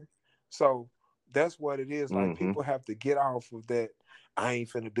saying? So that's what it is. Like, people have to get off of that. I ain't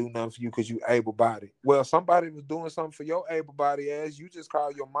finna do nothing for you because you able bodied. Well, somebody was doing something for your able body ass. You just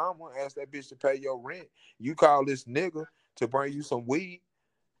call your mama, ask that bitch to pay your rent. You call this nigga to bring you some weed.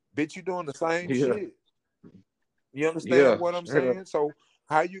 Bitch, you doing the same shit. You understand what I'm saying? So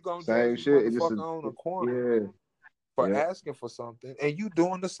how you gonna judge this motherfucker on a corner for asking for something and you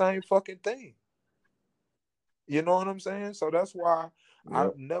doing the same fucking thing? You know what I'm saying? So that's why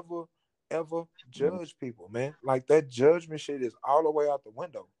I've never ever judge people, man. Like, that judgment shit is all the way out the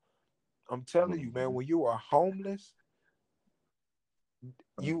window. I'm telling you, man, when you are homeless,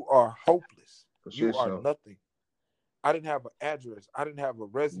 you are hopeless. You are nothing. I didn't have an address. I didn't have a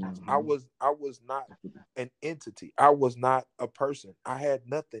residence. I was not an entity. I was not a person. I had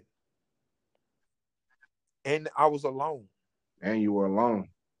nothing. And I was alone. And you were alone.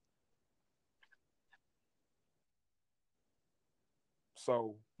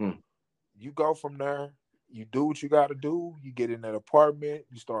 So you go from there, you do what you got to do. You get in that apartment,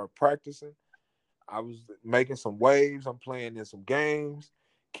 you start practicing. I was making some waves. I'm playing in some games.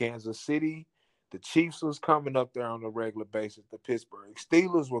 Kansas City, the Chiefs was coming up there on a regular basis. The Pittsburgh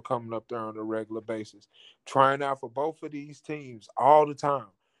Steelers were coming up there on a regular basis. Trying out for both of these teams all the time.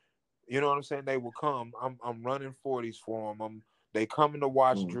 You know what I'm saying? They will come. I'm running 40s for them. They coming to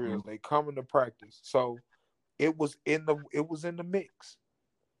watch drills. They coming to practice. So it was in the mix.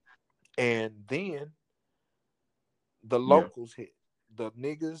 And then the locals hit. The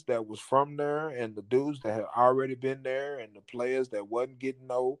niggas that was from there and the dudes that had already been there and the players that wasn't getting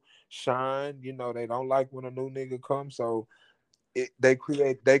no shine, they don't like when a new nigga comes. So they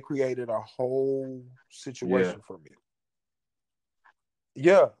created a whole situation for me.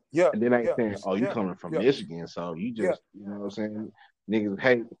 Yeah. And then they saying, "Oh, you coming from Michigan, so you just, you know what I'm saying? Niggas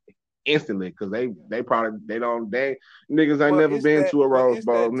hate instantly because they niggas ain't never been to a Rose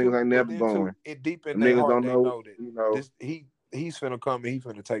Bowl. Niggas ain't never going. Deep in Them their niggas heart, don't they know that he's finna come and he's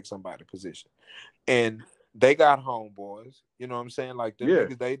finna take somebody's position. And they got homeboys, you know what I'm saying? Like, them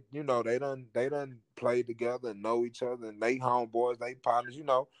niggas, they done played together and know each other, and they homeboys, they partners,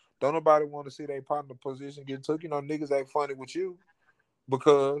 don't nobody want to see their partner position get took. Niggas act funny with you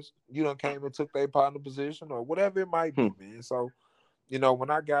because you done came and took their partner position or whatever it might be, man. So, when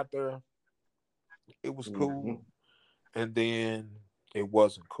I got there, it was cool, and then it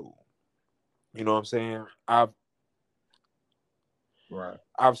wasn't cool. You know what I'm saying?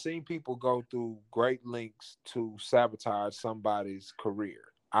 I've seen people go through great lengths to sabotage somebody's career.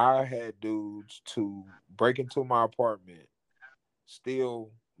 I had dudes to break into my apartment,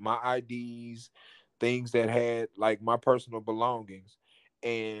 steal my IDs, things that had like my personal belongings,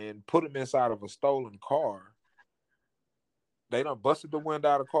 and put them inside of a stolen car. They done busted the window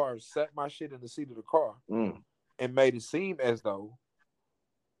out of the car, sat my shit in the seat of the car, and made it seem as though,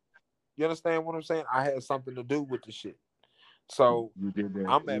 you understand what I'm saying? I had something to do with the shit. So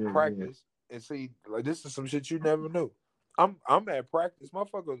I'm at practice and see, like, this is some shit you never knew. I'm at practice,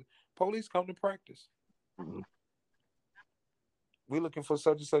 motherfucker. Police come to practice. We looking for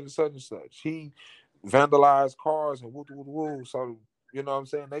such and such and such and such. He vandalized cars and woo woo woo. So, you know what I'm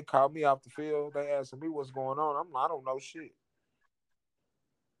saying? They called me off the field. They asking me what's going on. I don't know shit.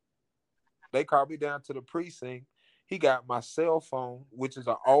 They called me down to the precinct. He got my cell phone, which is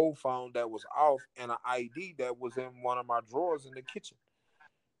an old phone that was off, and an ID that was in one of my drawers in the kitchen.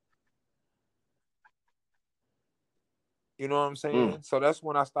 You know what I'm saying? So that's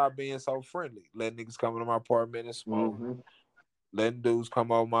when I started being so friendly. Letting niggas come into my apartment and smoke. Letting dudes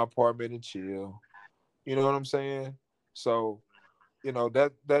come over my apartment and chill. You know what I'm saying? So, you know,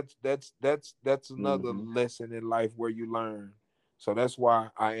 that's another lesson in life where you learn. So that's why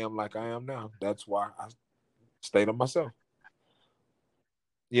I am like I am now. That's why I stayed on myself.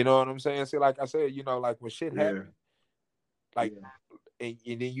 You know what I'm saying? See, like I said, you know, like when shit happened, like and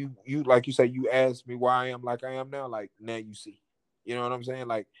then you like you say, you asked me why I am like I am now, like now you see. You know what I'm saying?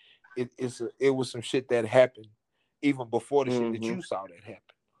 Like it was some shit that happened even before the shit that you saw that happen.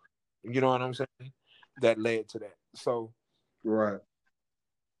 You know what I'm saying? That led to that. So right.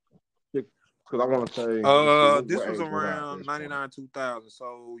 Because I want to say, this was around 99, 2000.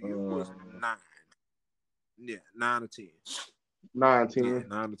 So you was 9. Yeah, 9 or 10. 9, 10. Yeah,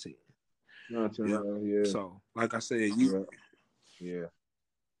 9 or 10. 9, 10, yeah. So, like I said, you. Yeah.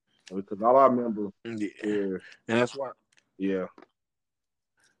 Because all I remember. Yeah. And that's why. Yeah.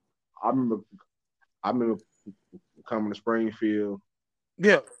 I remember coming to Springfield.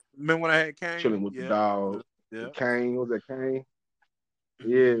 Yeah. Remember when I had Kane? Chilling with the dog. Yeah. Kane, was that Kane?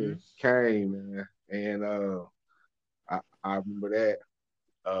 Yeah, Kane, man. And I remember that.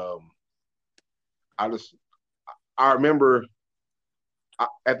 I remember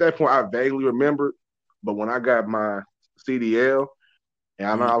at that point I vaguely remembered, but when I got my CDL and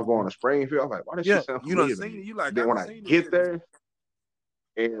I know I was going to Springfield, I was like, why does shit sound familiar to me? You like, then when I get there,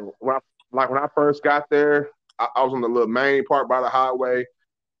 and when I first got there, I was on the little main part by the highway.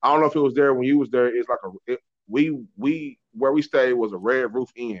 I don't know if it was there when you was there. It's like we where we stayed was a Red Roof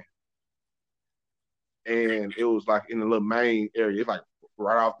Inn, and it was like in the little main area. It's like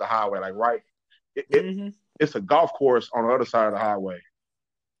right off the highway, like right. It's a golf course on the other side of the highway,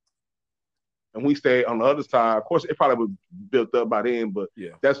 and we stayed on the other side. Of course, it probably was built up by then, but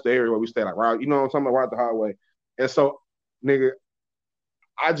that's the area where we stayed, like right, you know what I'm talking about, right at the highway. And so, nigga,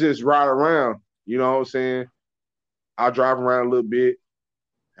 I just ride around. You know what I'm saying? I drive around a little bit.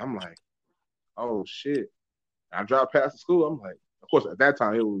 I'm like, oh shit. I drive past the school. I'm like, of course, at that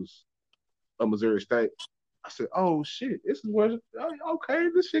time it was a Missouri State. I said, oh shit, this is where, okay,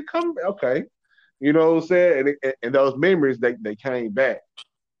 this shit coming back. Okay. You know what I'm saying? And those memories, they came back.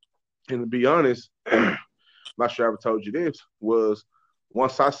 And to be honest, I'm not sure I ever told you this, was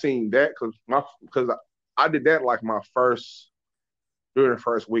once I seen that, because I did that like during the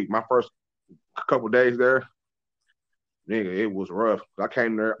first week, my first couple days there, nigga, it was rough. I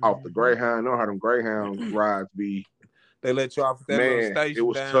came there off the Greyhound. You know how them Greyhound rides be. They let you off at that little station. It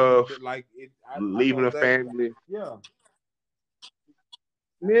was down, tough. Like leaving the family. Yeah.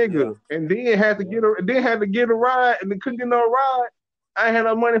 Nigga. Yeah. And then had to get a ride and then couldn't get no ride. I ain't had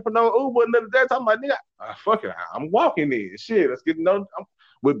no money for no Uber. And at that time, I'm like, nigga, fuck it. I'm walking in. Shit, let's get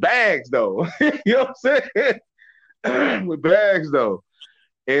with bags though. You know what I'm saying? With bags though.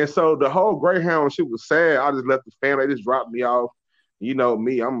 And so the whole Greyhound shit was sad. I just left the family. They just dropped me off. You know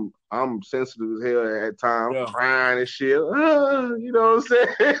me, I'm sensitive as hell at times, crying and shit. You know what I'm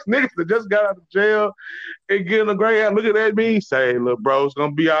saying? Niggas that just got out of jail and getting a Greyhound looking at me, say, look, bro, it's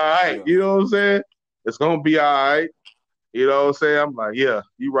gonna be all right. Yeah. You know what I'm saying? It's gonna be all right. You know what I'm saying? I'm like, yeah,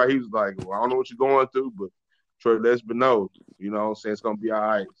 you right. He was like, well, I don't know what you're going through, but Troy, let's be known. You know what I'm saying? It's gonna be all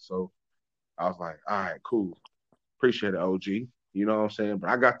right. So I was like, all right, cool. Appreciate it, OG. You know what I'm saying? But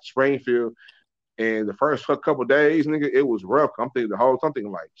I got to Springfield, and the first couple of days, nigga, it was rough. I'm thinking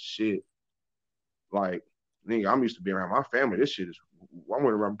like, shit. Like, nigga, I'm used to being around my family. This shit is, I'm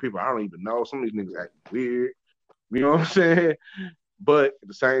with around people I don't even know. Some of these niggas act weird. You know what I'm saying? But at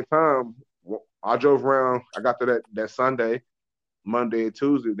the same time, I drove around. I got to that Sunday, Monday, and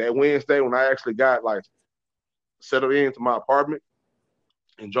Tuesday. That Wednesday, when I actually got, like, settled into my apartment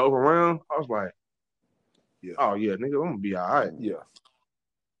and drove around, I was like, oh, yeah, nigga, I'm going to be all right. Yeah.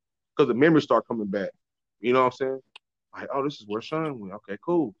 Because the memories start coming back. You know what I'm saying? Like, oh, this is where Sean went. Okay,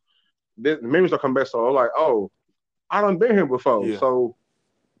 cool. The memories start coming back. So I'm like, oh, I done been here before. Yeah. So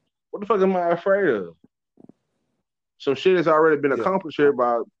what the fuck am I afraid of? Some shit has already been accomplished here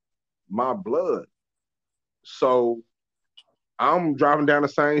by my blood. So I'm driving down the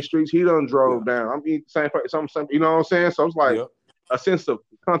same streets he done drove down. I'm eating the same, you know what I'm saying? So it's like a sense of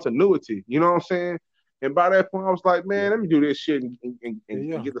continuity. You know what I'm saying? And by that point, I was like, man, let me do this shit and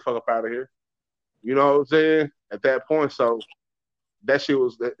get the fuck up out of here. You know what I'm saying? At that point, so that shit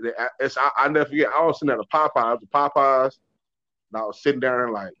was, I never forget, I was sitting at the Popeyes, and I was sitting there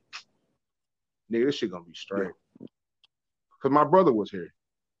and like, nigga, this shit gonna be straight. Because my brother was here.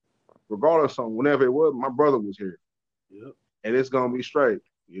 Regardless of whenever it was, my brother was here. Yep. and it's gonna be straight.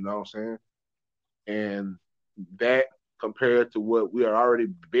 You know what I'm saying? And that compared to what we had already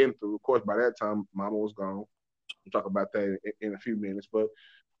been through, of course, by that time, Mama was gone. We'll talk about that in a few minutes, but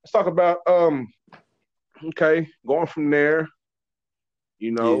let's talk about okay, going from there.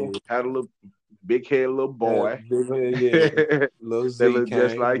 Yeah. Had a little big head little boy Big head, yeah. that Lil Z looked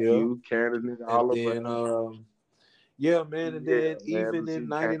just came, like yeah. you, carrying the nigga And all then around. yeah, man, and Yeah, then man, even the in Z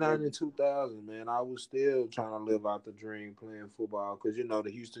 '99 came. and 2000, man, I was still trying to live out the dream playing football because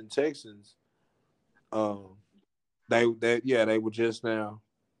the Houston Texans, um, they were just now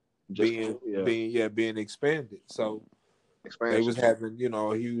Just yeah, being expanded. So they expansion. was having,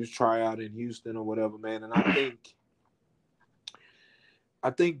 a huge tryout in Houston or whatever, man. And I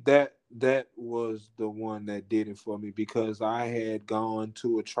think that was the one that did it for me because I had gone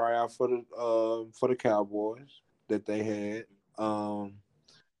to a tryout for the Cowboys that they had. I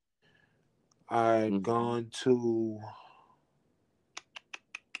had gone to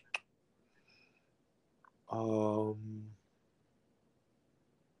um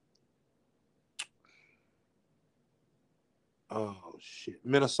oh shit,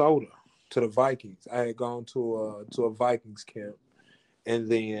 Minnesota to the Vikings. I had gone to a Vikings camp, and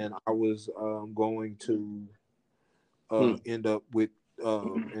then I was going to end up with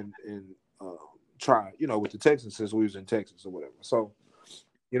and try with the Texans since we was in Texas or whatever. So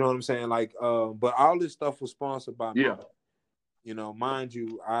you know what I'm saying, like but all this stuff was sponsored by me. Yeah, Mind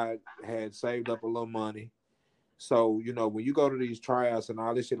you, I had saved up a little money. So, when you go to these tryouts and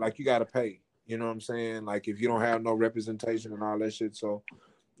all this shit, like you gotta pay. You know what I'm saying? Like if you don't have no representation and all that shit, so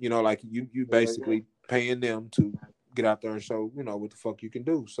like you basically paying them to get out there and show, what the fuck you can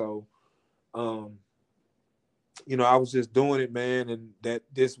do. So um, I was just doing it, man, and that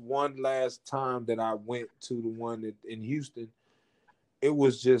this one last time that I went to the one in Houston, I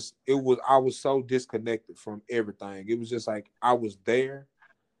was so disconnected from everything. It was just like I was there,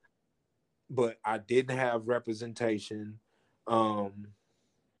 but I didn't have representation. Um,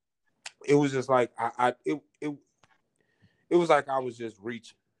 it was just like it was like I was just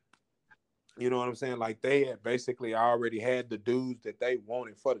reaching. You know what I'm saying? Like they had basically already had the dudes that they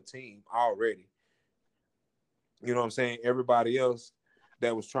wanted for the team already. You know what I'm saying? Everybody else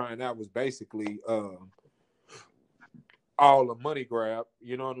that was trying out was basically all a money grab.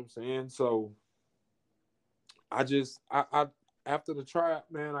 You know what I'm saying? So I after the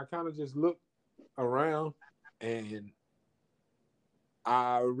tryout, man, I kind of just looked around and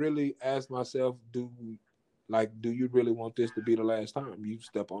I really asked myself, do you really want this to be the last time you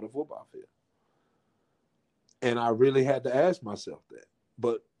step on a football field? And I really had to ask myself that.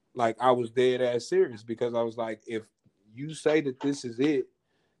 But like I was dead ass serious because I was like, if you say that this is it,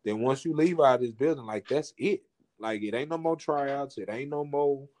 then once you leave out of this building, like that's it. Like it ain't no more tryouts. It ain't no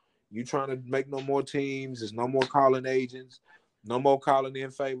more you trying to make no more teams. There's no more calling agents. No more calling in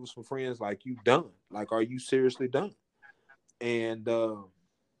favors from friends. Like you done. Like are you seriously done? And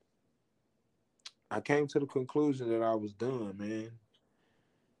I came to the conclusion that I was done, man.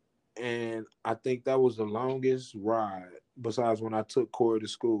 And I think that was the longest ride, besides when I took Corey to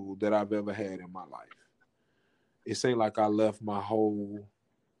school, that I've ever had in my life. It seemed like I left my whole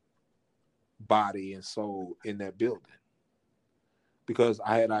body and soul in that building because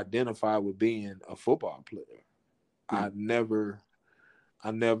I had identified with being a football player. I never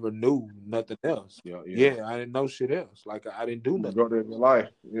knew nothing else. Yeah, I didn't know shit else. Like I didn't do nothing. Go there in your life.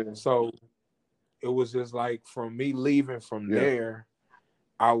 Yeah. So it was just like from me leaving from there,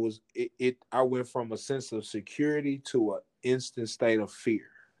 I went from a sense of security to an instant state of fear.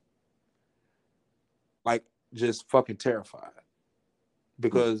 Like just fucking terrified.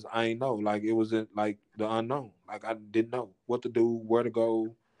 Because I ain't know. Like it was like the unknown. Like I didn't know what to do, where to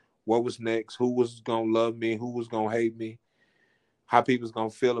go, what was next, who was gonna love me, who was gonna hate me, how people was gonna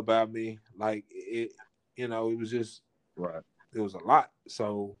feel about me. Like it was just Right. it was a lot.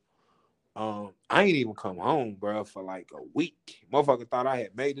 So I ain't even come home, bro, for like a week. Motherfucker thought I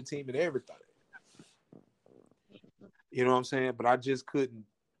had made the team and everything. You know what I'm saying? But I just couldn't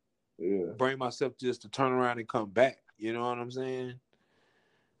bring myself just to turn around and come back. You know what I'm saying?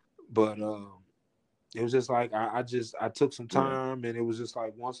 But it was just like I took some time, and it was just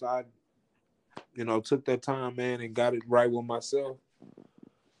like once I, took that time, man, and got it right with myself,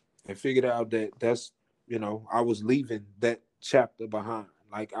 and figured out that that's, I was leaving that chapter behind.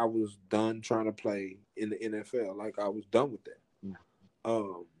 Like I was done trying to play in the NFL. Like I was done with that.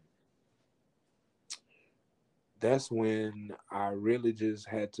 That's when I really just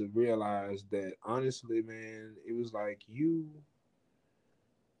had to realize that honestly, man, it was like you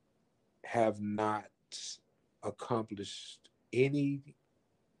have not accomplished any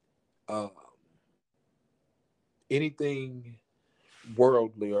anything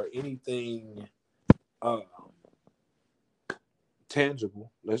worldly or anything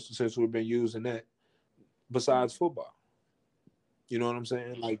tangible, since we've been using that, besides football. You know what I'm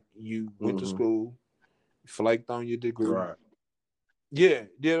saying? Like you went to school, flaked on your degree. Right. Yeah,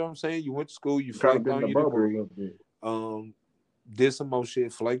 you know what I'm saying? You went to school, you Kind of flaked been on the your bubble a degree, little bit. did some more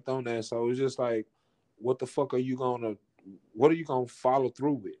shit, flaked on that. So it's just like, what the fuck are you gonna follow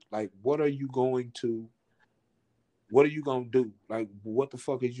through with? Like, what are you gonna do? Like, what the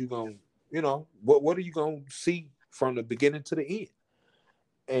fuck is you gonna, what are you gonna see from the beginning to the end?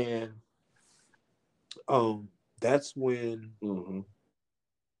 And that's when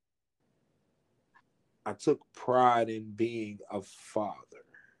I took pride in being a father.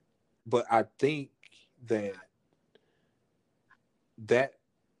 But I think that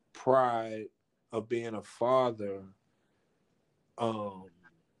pride of being a father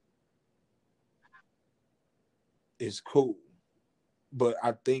is cool. But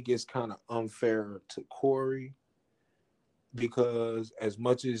I think it's kind of unfair to Corey, because as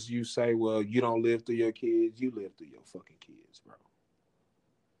much as you say, well, you don't live through your kids, you live through your fucking kids, bro.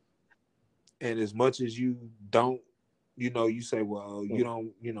 And as much as you don't, you say, well, you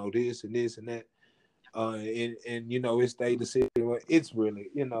don't, this and this and that. And it's their decision. It's really,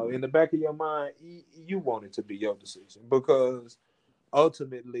 in the back of your mind, you want it to be your decision, because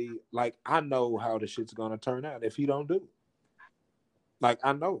ultimately, like, I know how the shit's gonna turn out if he don't do it. Like,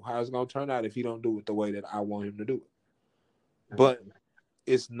 I know how it's gonna turn out if he don't do it the way that I want him to do it. But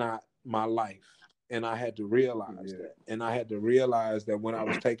it's not my life, and I had to realize that. And I had to realize that when I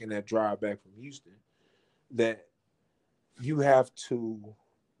was taking that drive back from Houston, that you have to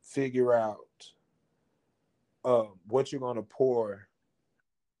figure out what you're gonna pour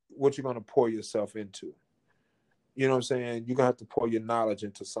yourself into. You know what I'm saying? You're gonna have to pour your knowledge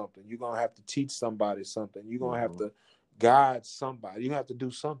into something. You're gonna have to teach somebody something. You're gonna have to guide somebody. You have to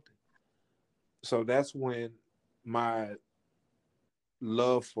do something. So that's when my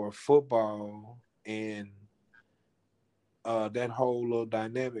love for football and that whole little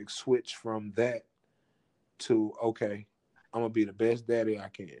dynamic switched from that to, okay, I'm gonna be the best daddy I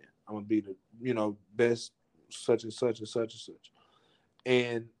can. I'm gonna be the best such and such and such and such.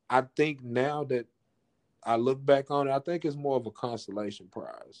 And I think now that I look back on it, I think it's more of a consolation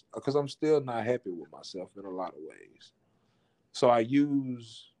prize, because I'm still not happy with myself in a lot of ways. So I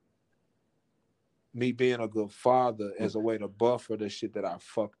use me being a good father as a way to buffer the shit that I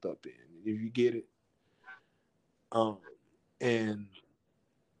fucked up in. If you get it.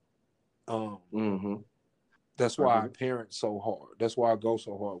 That's why I parent so hard. That's why I go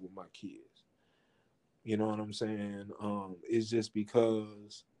so hard with my kids. You know what I'm saying? It's just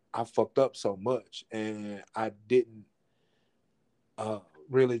because I fucked up so much and I didn't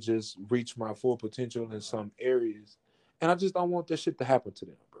really just reach my full potential in some areas. And I just don't want that shit to happen to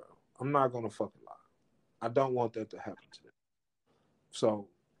them, bro. I'm not going to fucking lie. I don't want that to happen to them. So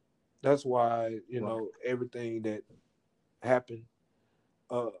that's why, everything that happened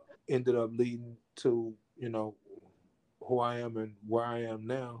ended up leading to, who I am and where I am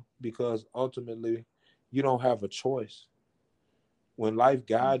now, because ultimately you don't have a choice. When life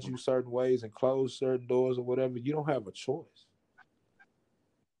guides you certain ways and closes certain doors or whatever, you don't have a choice.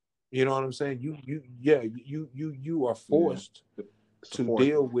 You know what I'm saying? You are forced to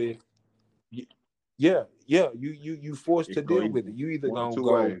deal with. You forced to deal with it. You either gonna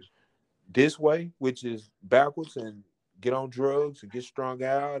go this way, which is backwards, and get on drugs and get strung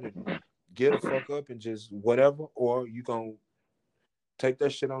out and get a fuck up and just whatever, or you gonna take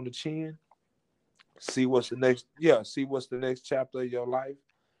that shit on the chin, see what's the next chapter of your life,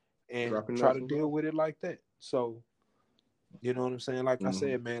 and try to deal with it like that. So, you know what I'm saying? Like I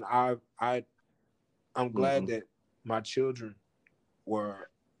said, man, I'm glad that my children were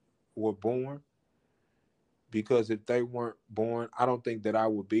born, because if they weren't born, I don't think that I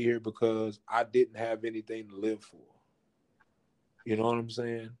would be here, because I didn't have anything to live for. You know what I'm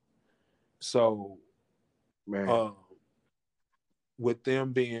saying? So, with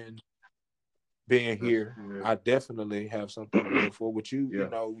them being here, I definitely have something to live for. With you,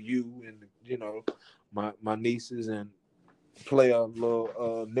 you and my nieces and player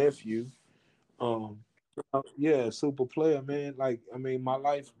little nephew, super player, man. Like, I mean, my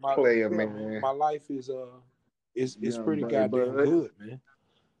life, my life is it's pretty goddamn good, man.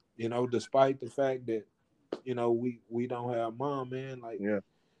 Despite the fact that we don't have mom, man. Like,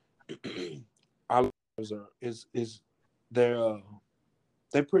 our lives they're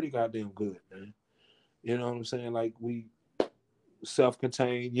pretty goddamn good, man. You know what I'm saying? Like, we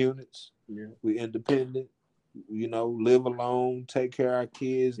self-contained units. We independent. Live alone, take care of our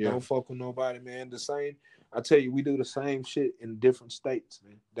kids. Don't fuck with nobody, man. The same. I tell you, we do the same shit in different states,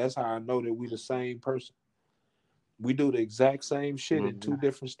 man. That's how I know that we the same person. We do the exact same shit in two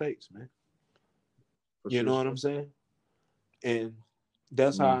different states, man. For You sure. know what I'm saying? And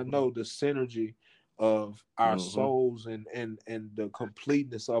that's how I know the synergy of our souls and the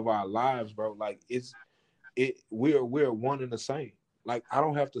completeness of our lives, bro. Like we're one and the same. Like I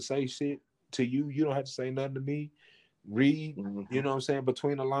don't have to say shit to you. You don't have to say nothing to me. Read, you know what I'm saying,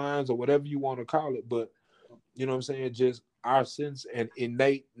 between the lines or whatever you want to call it. But you know what I'm saying, just our sense and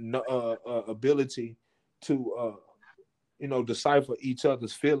innate ability to decipher each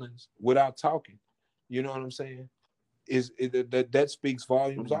other's feelings without talking. You know what I'm saying? That speaks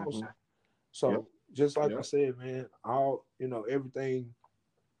volumes also. So just like I said, man, everything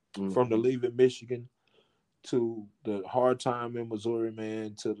from the leaving Michigan to the hard time in Missouri,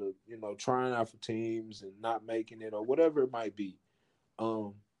 man, to the trying out for teams and not making it or whatever it might be.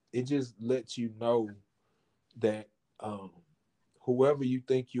 It just lets you know that whoever you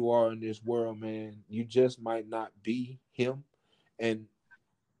think you are in this world, man, you just might not be him, and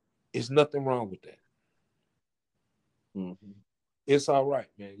it's nothing wrong with that. It's all right,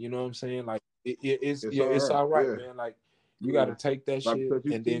 man. You know what I'm saying? Like it's all right, man. Like you got to take that shit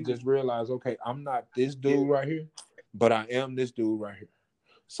and then just realize, okay, I'm not this dude right here, but I am this dude right here.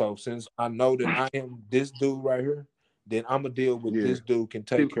 So since I know that I am this dude right here, then I'm gonna deal with this dude can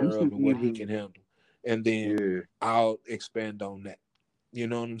take care of and what he can handle, and then I'll expand on that. You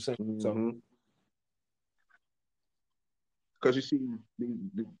know what I'm saying? So because you see,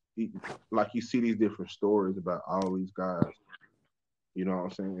 like you see these different stories about all these guys. You know what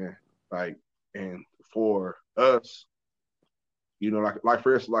I'm saying? Like, and for us, like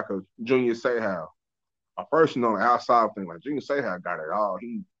for instance, like a Junior Seau, a person on the outside thing, like Junior Seau got it all.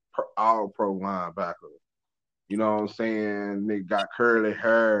 He all pro linebacker. You know what I'm saying? Nigga got curly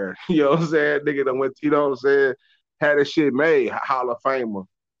hair. You know what I'm saying? Nigga done went, you know what I'm saying? Had this shit made, Hall of Famer.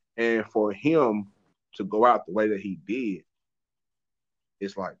 And for him to go out the way that he did,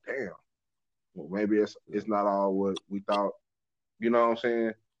 it's like, damn. Well, maybe it's not all what we thought. You know what I'm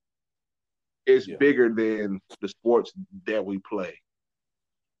saying? It's bigger than the sports that we play.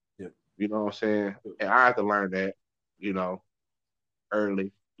 Yeah. You know what I'm saying? And I had to learn that,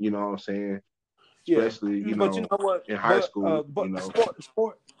 early. You know what I'm saying? Especially, but you know what? in high school, but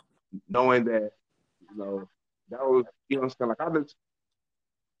sport. Knowing that, that was, what I'm saying? Like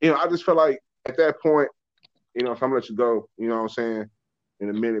I just felt like at that point, so I'm gonna let you go, you know what I'm saying, in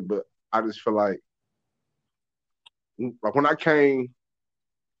a minute, but I just feel like when I came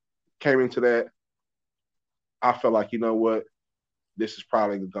into that, I felt like, you know what, this is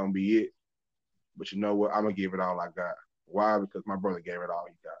probably gonna be it. But you know what, I'm gonna give it all I got. Why? Because my brother gave it all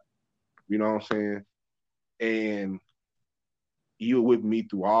he got. You know what I'm saying? And you were with me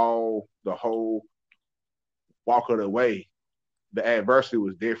through the whole walk of the way. The adversity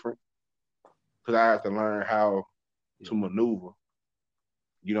was different because I had to learn how to maneuver.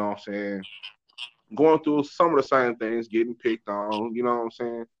 You know what I'm saying? Going through some of the same things, getting picked on, you know what I'm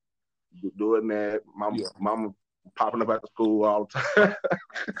saying? Doing that, mama popping up at the school all the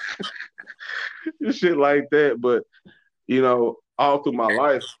time. Shit like that. But, all through my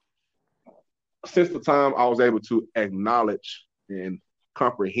life, since the time I was able to acknowledge and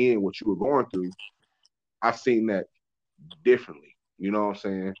comprehend what you were going through, I've seen that differently. You know what I'm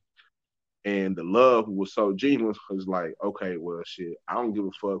saying? And the love was so genuine. Was like, okay, well, shit, I don't give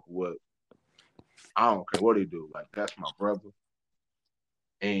a fuck I don't care what he do. Like, that's my brother.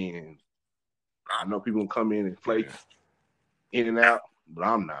 And I know people come in and flake in and out, but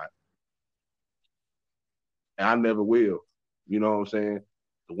I'm not. And I never will. You know what I'm saying?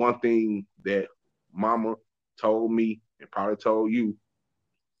 The one thing that mama told me and probably told you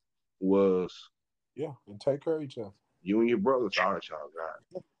was, and take care of each other. You and your brothers, all that y'all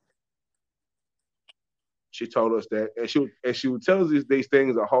got. She told us that, and she would tell us these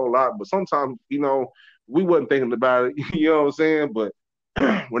things a whole lot, but sometimes, we wasn't thinking about it. You know what I'm saying? But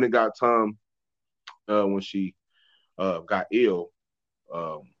when it got time, when she got ill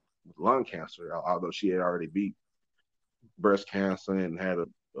with lung cancer, although she had already beat breast cancer and had a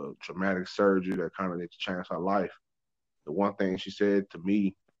traumatic surgery that kind of changed her life. The one thing she said to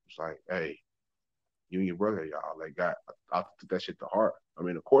me was like, "Hey, you and your brother, y'all, I took that shit to heart. I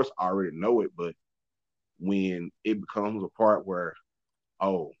mean, of course, I already know it, but when it becomes a part where,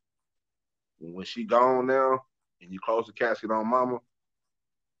 oh, when she gone now, and you close the casket on mama,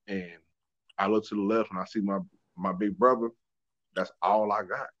 and I look to the left and I see my big brother, that's all I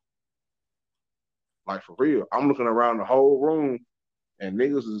got. Like, for real. I'm looking around the whole room, and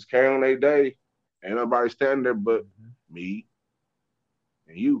niggas is carrying their day. Ain't nobody standing there but me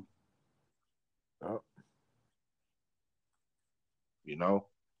and you. Oh. you know?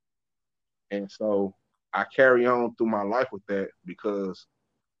 And so I carry on through my life with that because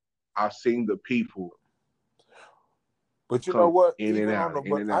I've seen the people But you know come what? in and Even on out, the,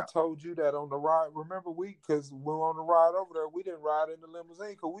 in but and I out. told you that on the ride. Remember because we were on the ride over there, we didn't ride in the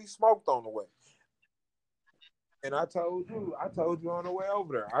limousine because we smoked on the way. And I told you on the way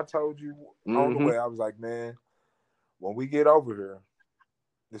over there. I told you on the Mm-hmm. way, I was like, man, when we get over here,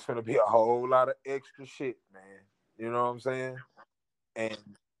 there's gonna be a whole lot of extra shit, man. You know what I'm saying? And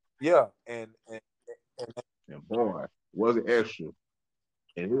yeah, and And boy, was it extra.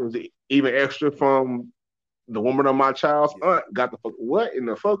 And it was even extra from the woman of my child's yeah, aunt got the fuck. What in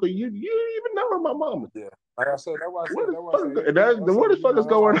the fuck are you? You didn't even know my mama. yeah. Like I said, that's why I What said, the that's why I fuck? said, Then what the fuck is that's why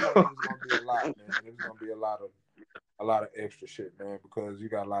going I said on? it was gonna be a lot, man. It was gonna be a lot of extra shit, man, because you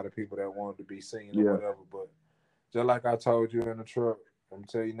got a lot of people that wanted to be seen or Yeah. whatever. But just like I told you in the truck, I'm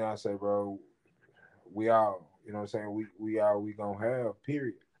telling you now, I say, bro, we all, you know what I'm saying? We gonna have,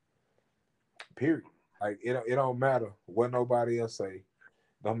 period. Period. Like it don't matter what nobody else say.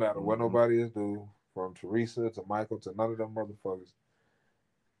 Don't matter what Mm-hmm. nobody else do, from Teresa to Michael to none of them motherfuckers.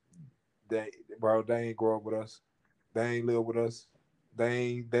 They bro, they ain't grow up with us. They ain't live with us.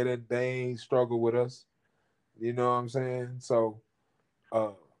 They ain't struggle with us. You know what I'm saying? So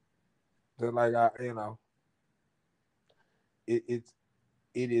uh just like I it it's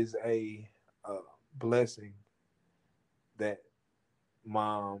it is a blessing that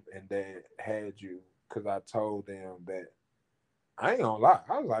mom and dad had you because I told them that I ain't gonna lie.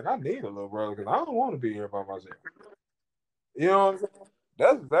 I was like, I need a little brother because I don't want to be here by myself. You know what I'm saying?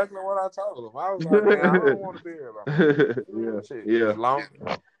 That's exactly what I told them. I was like, man, I don't want to be here by myself. Yeah. Shit, Yeah. it's long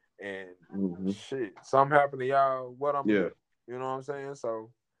and Mm-hmm. shit. Something happened to y'all. What I'm gonna Yeah. do? You know what I'm saying? So,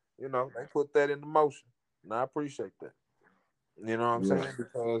 they put that into motion, and I appreciate that. You know what I'm Yeah. saying?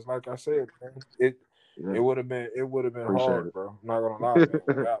 Because, like I said, man, it Yeah. it would have been Appreciate hard, it. bro. I'm not gonna lie, man.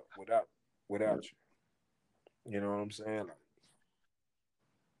 Without you. You know what I'm saying? Like,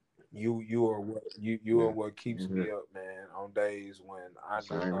 you are you are Yeah. what keeps Yeah. me up, man, on days when I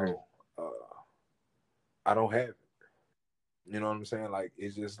Same here. know I don't have it. You know what I'm saying? Like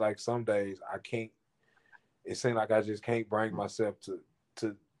it's just like some days I can't. It seems like I just can't bring myself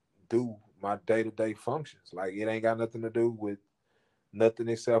to do my day to day functions. Like it ain't got nothing to do with nothing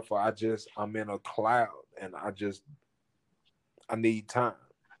except for I'm in a cloud and I need time.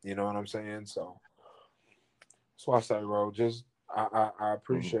 You know what I'm saying? So that's why I say, bro, just I Mm-hmm.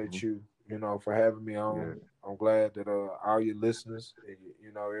 appreciate you, for having me Yeah. on. I'm glad that all your listeners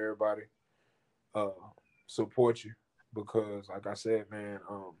and everybody uh support you because like I said, man,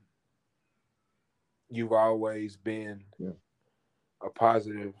 you've always been Yeah. a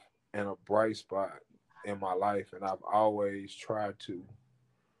positive and a bright spot in my life, and I've always tried to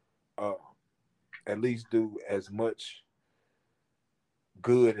uh at least do as much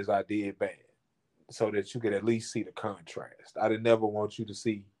good as I did bad, so that you could at least see the contrast. I didn't never want you to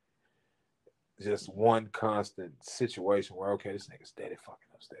see just one constant situation where okay, this nigga steady fucking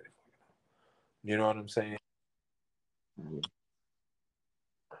up, steady fucking up. You know what I'm saying? Yeah.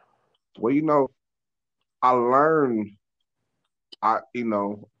 Well, I learned.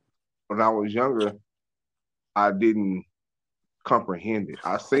 When I was younger, I didn't comprehend it.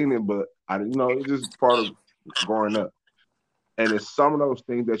 I seen it, but I didn't know. It's just part of growing up. And it's some of those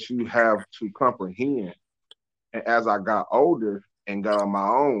things that you have to comprehend. And as I got older and got on my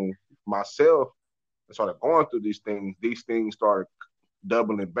own myself and started going through these things started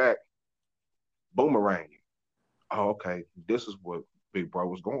doubling back, boomeranging. Oh, okay, this is what Big Bro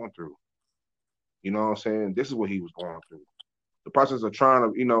was going through. You know what I'm saying? This is what he was going through. The process of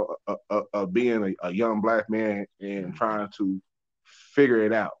trying to, being a young black man and trying to figure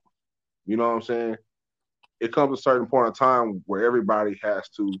it out. You know what I'm saying? It comes a certain point of time where everybody has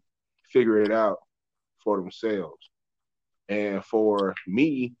to figure it out for themselves. And for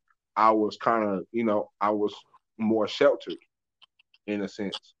me, I was kind of, I was more sheltered in a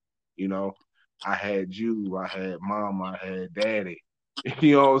sense. You know, I had you, I had mom, I had daddy.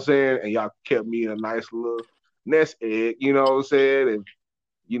 You know what I'm saying? And y'all kept me in a nice little nest egg, you know what I'm saying? And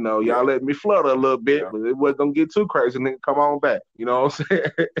Yeah, y'all let me flutter a little bit, yeah, but it wasn't gonna get too crazy. And then come on back. You know what I'm saying?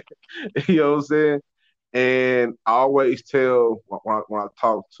 You know what I'm saying? And I always tell when I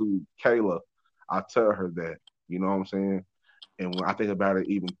talk to Kayla, I tell her that. You know what I'm saying? And when I think about it,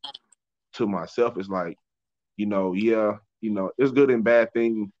 even to myself, it's like, yeah, it's good and bad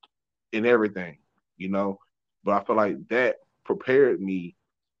thing in everything, you know. But I feel like that prepared me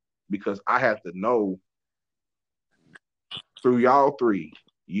because I had to know through y'all three,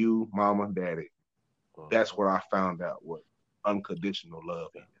 you, mama, daddy. That's where I found out what unconditional love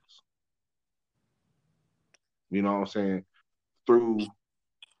is. You know what I'm saying? through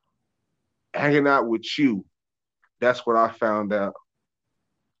hanging out with you, that's what I found out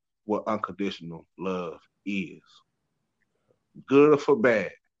what unconditional love is. Good or for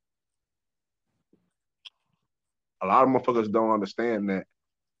bad. A lot of motherfuckers don't understand that.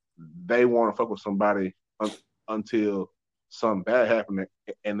 They want to fuck with somebody until something bad happened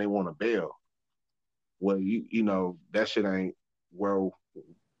and they want to bail. Well, you know, that shit ain't where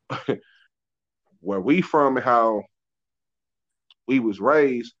where we from and how we was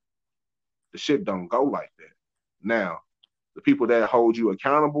raised. The shit don't go like that. Now, the people that hold you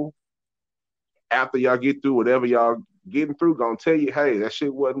accountable after y'all get through whatever y'all getting through gonna tell you, hey, that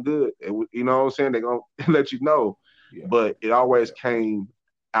shit wasn't good. You know what I'm saying? They're gonna let you know. Yeah. But it always came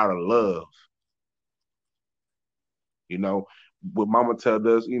out of love. You know, what mama told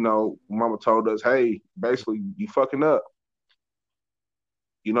us, mama told us, hey, basically, you fucking up.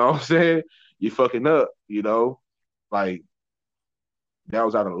 You know what I'm saying? You fucking up, like that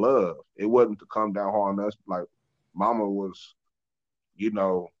was out of love. It wasn't to come down hard on us. Like mama was,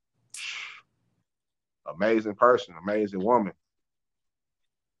 amazing person, amazing woman.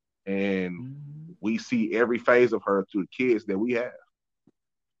 And we see every phase of her through the kids that we have.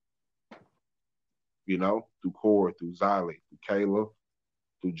 Through Corey, through Xylee, through Kayla,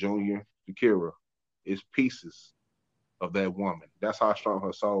 through Junior, through Kira. It's pieces of that woman. That's how strong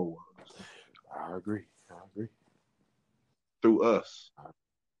her soul was. I agree. Through us.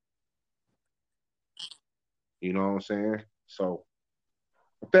 You know what I'm saying? So,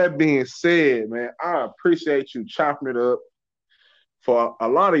 with that being said, man, I appreciate you chopping it up. For a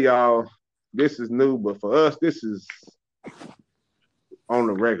lot of y'all, this is new, but for us, this is on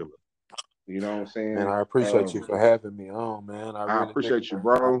the regular. You know what I'm saying? And I appreciate you for having me on, man. I really appreciate you,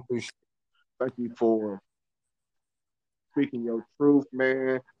 bro. Thank you for speaking your truth,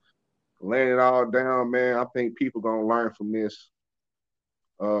 man. Laying it all down, man. I think people gonna learn from this.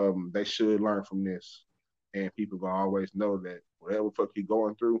 They should learn from this. And people gonna always know that whatever the fuck you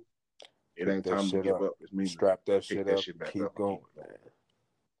going through, it ain't time to give up. It's me. Strap that shit up. Keep going, man.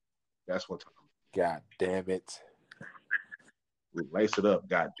 That's what time. God damn it. Lace it up,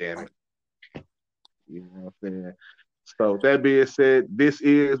 god damn it. You know what I'm saying? So that being said, this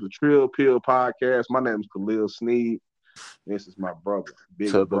is the Trill Pill Podcast. My name is Khalil Sneed. This is my brother,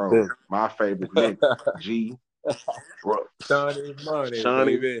 Big Bro, my favorite nigga, G. Brooks. Shawnee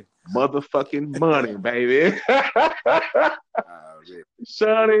Money, baby. Motherfucking money, baby.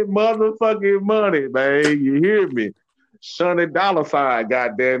 Shawnee motherfucking money, baby. You hear me? Shawnee dollar sign,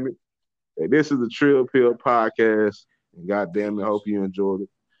 goddamn it. And this is the Trill Pill Podcast. And goddamn it, I hope you enjoyed it.